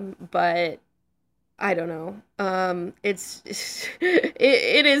 but I don't know. It's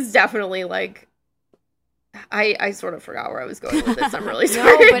it is definitely like I sort of forgot where I was going with this. I'm really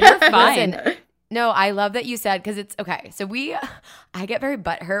sorry. No, but you're fine. Listen, no, I love that you said, because it's okay. So I get very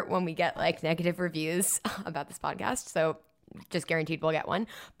butthurt when we get like negative reviews about this podcast. So just guaranteed we'll get one.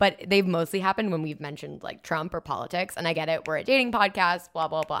 But they've mostly happened when we've mentioned like Trump or politics. And I get it. We're a dating podcast, blah,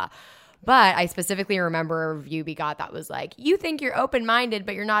 blah, blah. But I specifically remember a review we got that was like, you think you're open-minded,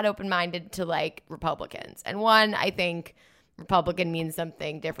 but you're not open-minded to like Republicans. And one, I think Republican means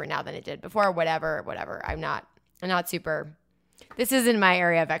something different now than it did before. Whatever. I'm not super, this isn't my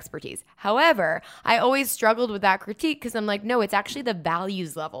area of expertise. However, I always struggled with that critique, because I'm like, no, it's actually the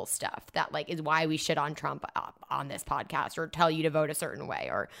values level stuff that like is why we shit on Trump on this podcast, or tell you to vote a certain way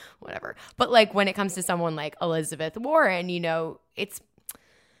or whatever. But like when it comes to someone like Elizabeth Warren, it's,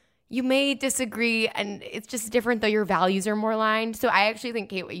 you may disagree, and it's just different, though your values are more aligned. So I actually think,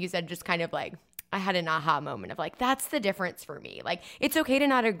 Kate, what you said just kind of like, I had an aha moment of like, that's the difference for me. Like, it's okay to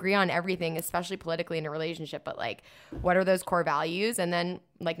not agree on everything, especially politically in a relationship, but like, what are those core values? And then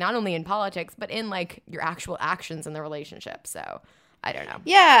like, not only in politics, but in like your actual actions in the relationship. So I don't know.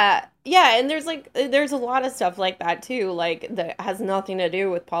 Yeah. And there's a lot of stuff like that too, like that has nothing to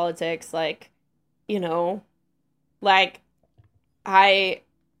do with politics. Like, like I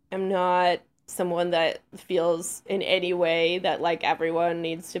am not someone that feels in any way that like everyone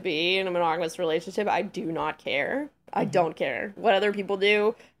needs to be in a monogamous relationship. I do not care. I don't care what other people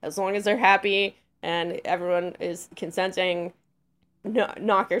do, as long as they're happy and everyone is consenting. No,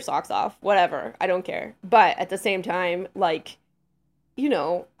 knock your socks off, whatever. I don't care. But at the same time, like, you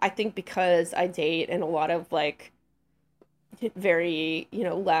know, I think because I date in a lot of like very, you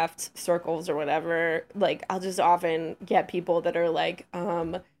know, left circles or whatever, like I'll just often get people that are like,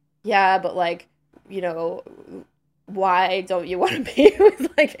 yeah, but like, you know, why don't you want to be with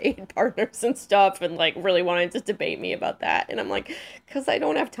like 8 partners and stuff, and like really wanting to debate me about that. And I'm like, because I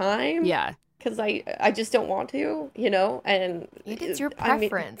don't have time. Yeah. Because I just don't want to, you know, and it's your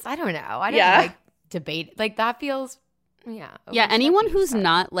preference. I don't know. I don't like debate. Like that feels, yeah. Anyone who's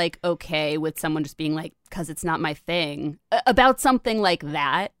not like okay with someone just being like, because it's not my thing about something like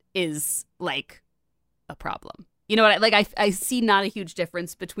that is like a problem. You know what? I see not a huge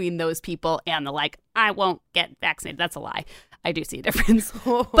difference between those people and the like, I won't get vaccinated. That's a lie. I do see a difference.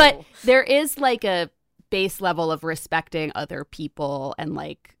 But there is like a base level of respecting other people and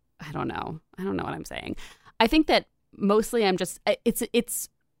like, I don't know what I'm saying. I think that mostly I'm just, it's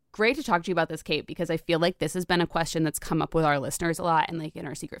great to talk to you about this, Kate, because I feel like this has been a question that's come up with our listeners a lot and like in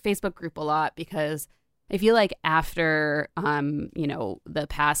our secret Facebook group a lot, because I feel like after, you know, the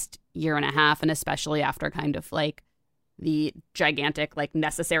past year and a half, and especially after kind of like the gigantic, like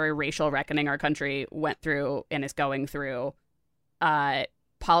necessary racial reckoning our country went through and is going through,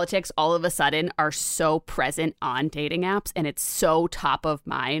 politics all of a sudden are so present on dating apps, and it's so top of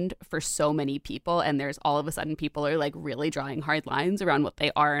mind for so many people. And there's all of a sudden people are like really drawing hard lines around what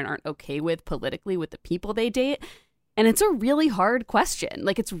they are and aren't okay with politically with the people they date. And it's a really hard question.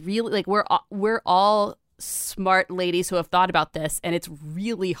 Like it's really like we're all smart ladies who have thought about this, and it's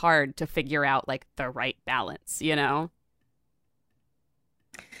really hard to figure out like the right balance, you know?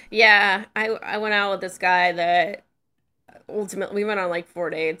 Yeah, I went out with this guy that ultimately we went on like 4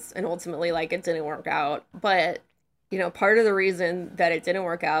 dates, and ultimately like it didn't work out. But you know, part of the reason that it didn't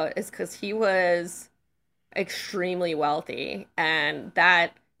work out is because he was extremely wealthy, and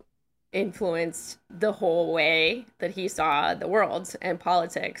that influenced the whole way that he saw the world and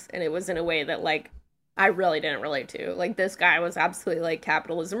politics. And it was in a way that like I really didn't relate to. Like this guy was absolutely like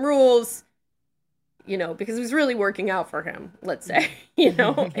capitalism rules, you know, because it was really working out for him, let's say, you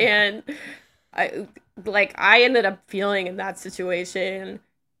know. And I ended up feeling in that situation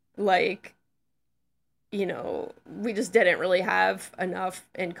like, you know, we just didn't really have enough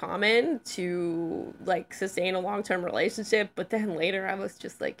in common to like sustain a long-term relationship. But then later I was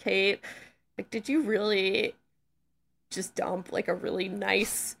just like, Kate, like, did you really just dump like a really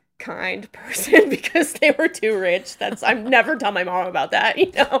nice, kind person because they were too rich? I've never told my mom about that,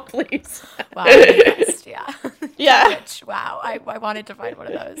 you know, please. Wow, yeah. Yeah. Rich. Wow. I wanted to find one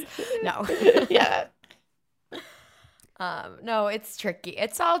of those. No. Yeah. No, it's tricky.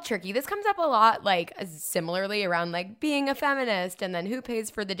 It's all tricky. This comes up a lot, like similarly around like being a feminist and then who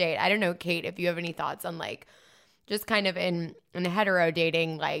pays for the date. I don't know, Kate, if you have any thoughts on like just kind of in hetero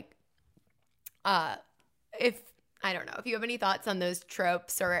dating, like if I don't know if you have any thoughts on those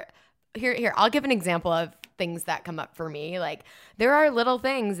tropes. Or here I'll give an example of things that come up for me. Like there are little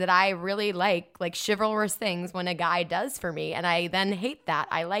things that I really like chivalrous things when a guy does for me, and I then hate that.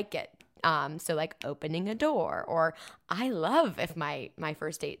 I like it. So like opening a door, or I love if my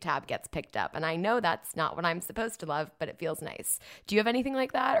first date tab gets picked up, and I know that's not what I'm supposed to love, but it feels nice. Do you have anything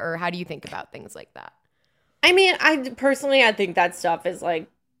like that, or how do you think about things like that? I mean, I think that stuff is like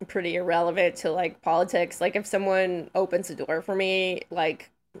pretty irrelevant to like politics. Like if someone opens a door for me,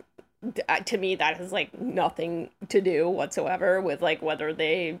 like to me that has like nothing to do whatsoever with like whether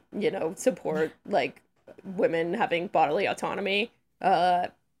they, you know, support like women having bodily autonomy.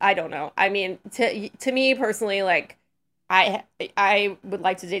 I don't know. I mean, to me personally, like I would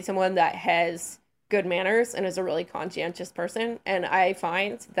like to date someone that has good manners and is a really conscientious person. And I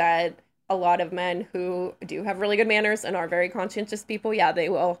find that a lot of men who do have really good manners and are very conscientious people, yeah, they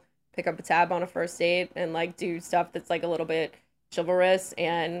will pick up a tab on a first date and like do stuff that's like a little bit chivalrous.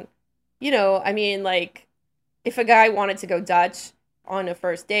 And, you know, I mean, like if a guy wanted to go Dutch on a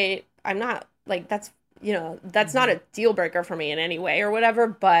first date, I'm not like, that's, you know, that's not a deal breaker for me in any way or whatever,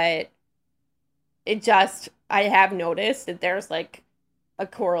 but it just, I have noticed that there's like a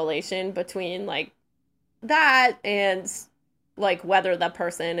correlation between like that and like whether that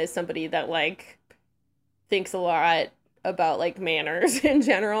person is somebody that like thinks a lot about like manners in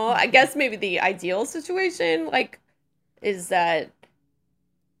general. I guess maybe the ideal situation like is that,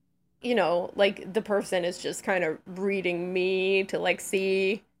 you know, like the person is just kind of reading me to like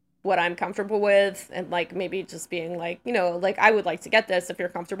see what I'm comfortable with, and like maybe just being like, you know, like I would like to get this if you're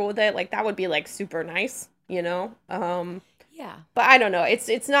comfortable with it. Like that would be like super nice, you know? Yeah. But I don't know.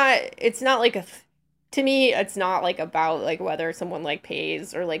 It's not like to me, it's not like about like whether someone like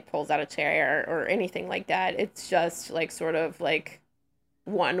pays or like pulls out a chair or anything like that. It's just like sort of like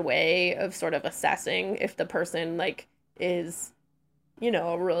one way of sort of assessing if the person like is, you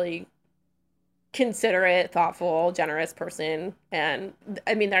know, a really considerate, thoughtful, generous person. And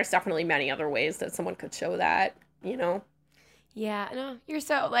I mean, there's definitely many other ways that someone could show that, you know? Yeah, no, you're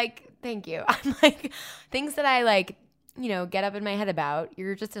so like, thank you. I'm like, things that I like, you know, get up in my head about.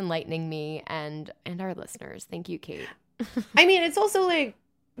 You're just enlightening me and our listeners. Thank you, Kate. I mean, it's also like,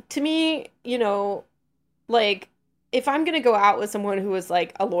 to me, you know, like if I'm gonna go out with someone who is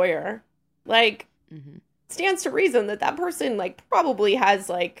like a lawyer, like stands to reason that that person like probably has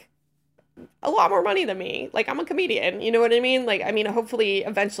like a lot more money than me. Like I'm a comedian, you know what I mean? Like, I mean, hopefully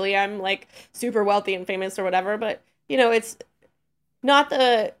eventually I'm like super wealthy and famous or whatever, but you know, it's not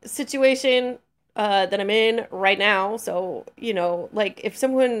the situation that I'm in right now. So, you know, like if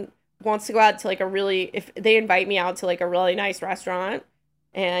someone wants to go out to like if they invite me out to like a really nice restaurant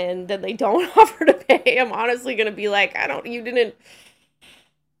and then they don't offer to pay, I'm honestly going to be like, you didn't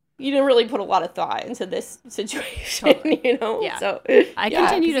really put a lot of thought into this situation, Totally. you know? Yeah. So I yeah.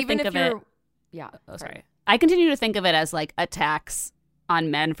 continue to Even think if of it. Yeah. Oh, sorry. I continue to think of it as like a tax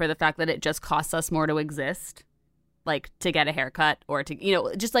on men for the fact that it just costs us more to exist, like to get a haircut or to, you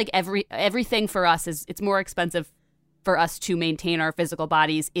know, just like everything for us it's more expensive for us to maintain our physical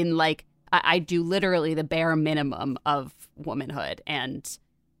bodies in like, I do literally the bare minimum of womanhood. And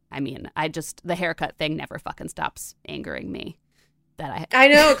I mean, the haircut thing never fucking stops angering me. I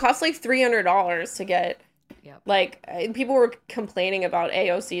know it costs like $300 to get. Yep. Like people were complaining about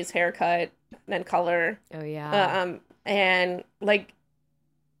AOC's haircut and color. Oh yeah. And like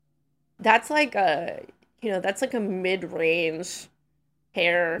that's like a mid-range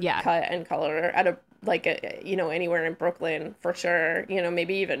hair cut and color at a you know, anywhere in Brooklyn for sure. You know,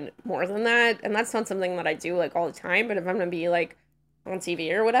 maybe even more than that. And that's not something that I do like all the time. But if I'm gonna be like on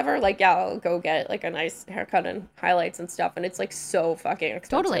TV or whatever, like yeah, I'll go get like a nice haircut and highlights and stuff. And it's like so fucking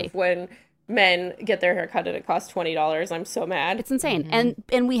expensive. Totally. When men get their hair cut and it costs $20. I'm so mad. It's insane.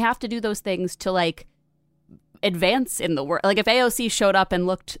 And we have to do those things to like advance in the world. Like if AOC showed up and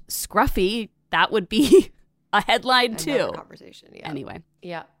looked scruffy, that would be a headline too. Conversation. Yeah. Anyway.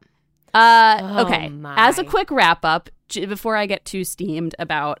 Yeah. Okay. My. As a quick wrap up, before I get too steamed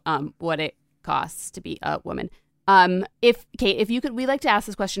about what it costs to be a woman, if you could, we like to ask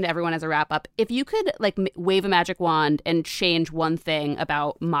this question to everyone as a wrap up. If you could like wave a magic wand and change one thing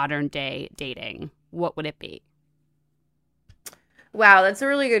about modern day dating, what would it be? Wow, that's a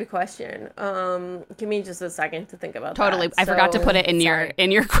really good question. Give me just a second to think about that. Totally. I forgot to put it in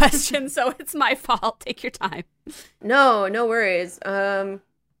your question, so it's my fault. Take your time. No worries.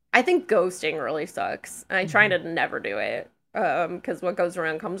 I think ghosting really sucks. I try to never do it. Because what goes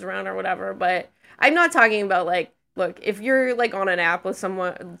around comes around or whatever. But I'm not talking about like, look, if you're like on an app with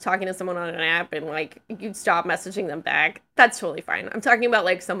someone, talking to someone on an app and like you'd stop messaging them back, that's totally fine. I'm talking about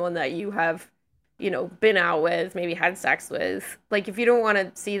like someone that you have, you know, been out with, maybe had sex with. Like if you don't want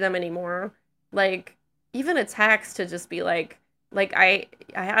to see them anymore, like even a text to just be like I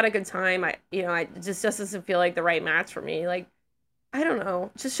had a good time. It just doesn't feel like the right match for me. Like, I don't know.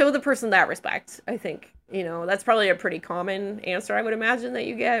 Just show the person that respect. I think, you know, that's probably a pretty common answer I would imagine that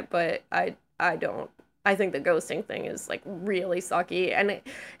you get, but I don't. I think the ghosting thing is like really sucky, and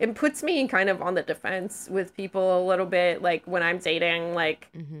it puts me kind of on the defense with people a little bit. Like when I'm dating, like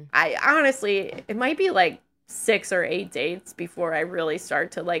I honestly, it might be like 6 or 8 dates before I really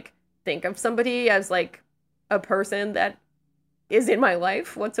start to like think of somebody as like a person that is in my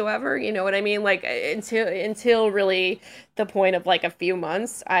life whatsoever. You know what I mean? Like until really the point of like a few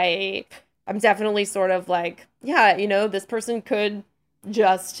months, I'm definitely sort of like, yeah, you know, this person could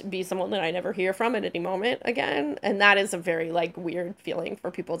just be someone that I never hear from at any moment again. And that is a very like weird feeling for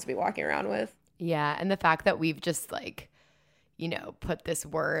people to be walking around with. Yeah. And the fact that we've just like, you know, put this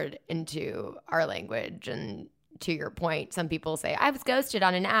word into our language. And to your point, some people say, I was ghosted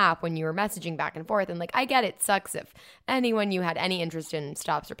on an app when you were messaging back and forth. And like, I get it sucks if anyone you had any interest in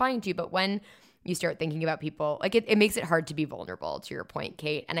stops replying to you. But when you start thinking about people, like it makes it hard to be vulnerable, to your point,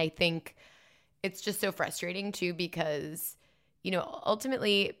 Kate. And I think it's just so frustrating too, because you know,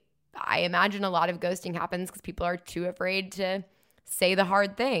 ultimately, I imagine a lot of ghosting happens because people are too afraid to say the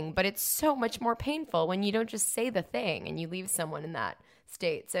hard thing. But it's so much more painful when you don't just say the thing and you leave someone in that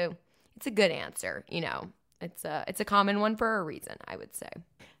state. So it's a good answer. You know, it's a common one for a reason, I would say.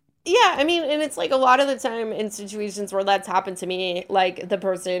 Yeah, I mean, and it's like a lot of the time in situations where that's happened to me, like the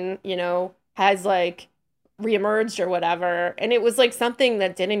person, has like reemerged or whatever. And it was like something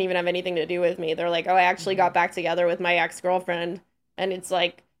that didn't even have anything to do with me. They're like, oh, I actually got back together with my ex-girlfriend. And it's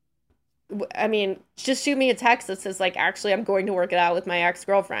like, I mean, just shoot me a text that says like, actually, I'm going to work it out with my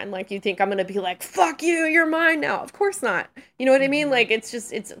ex-girlfriend. Like, you think I'm going to be like, fuck you, you're mine now. Of course not. You know what I mean? Like,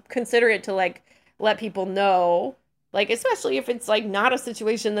 it's considerate to like let people know. Like, especially if it's, like, not a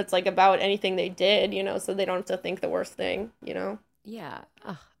situation that's, like, about anything they did, so they don't have to think the worst thing, Yeah.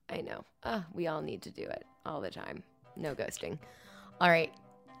 Oh, I know. We all need to do it all the time. No ghosting. All right.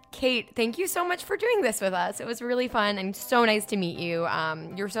 Kate, thank you so much for doing this with us. It was really fun and so nice to meet you.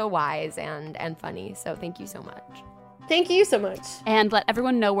 You're so wise and funny, so thank you so much. Thank you so much. And let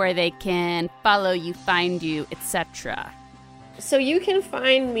everyone know where they can follow you, find you, etc. So you can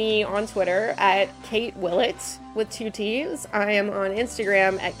find me on Twitter at Kate Willett with 2 T's. I am on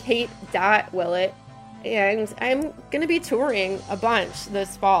Instagram at kate.willett. And I'm going to be touring a bunch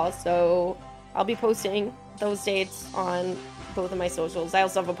this fall. So I'll be posting those dates on both of my socials. I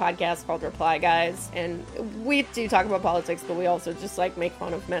also have a podcast called Reply Guys. And we do talk about politics, but we also just like make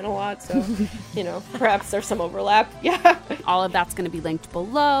fun of men a lot. So, perhaps there's some overlap. Yeah. All of that's going to be linked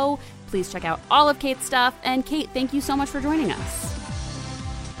below. Please check out all of Kate's stuff. And Kate, thank you so much for joining us.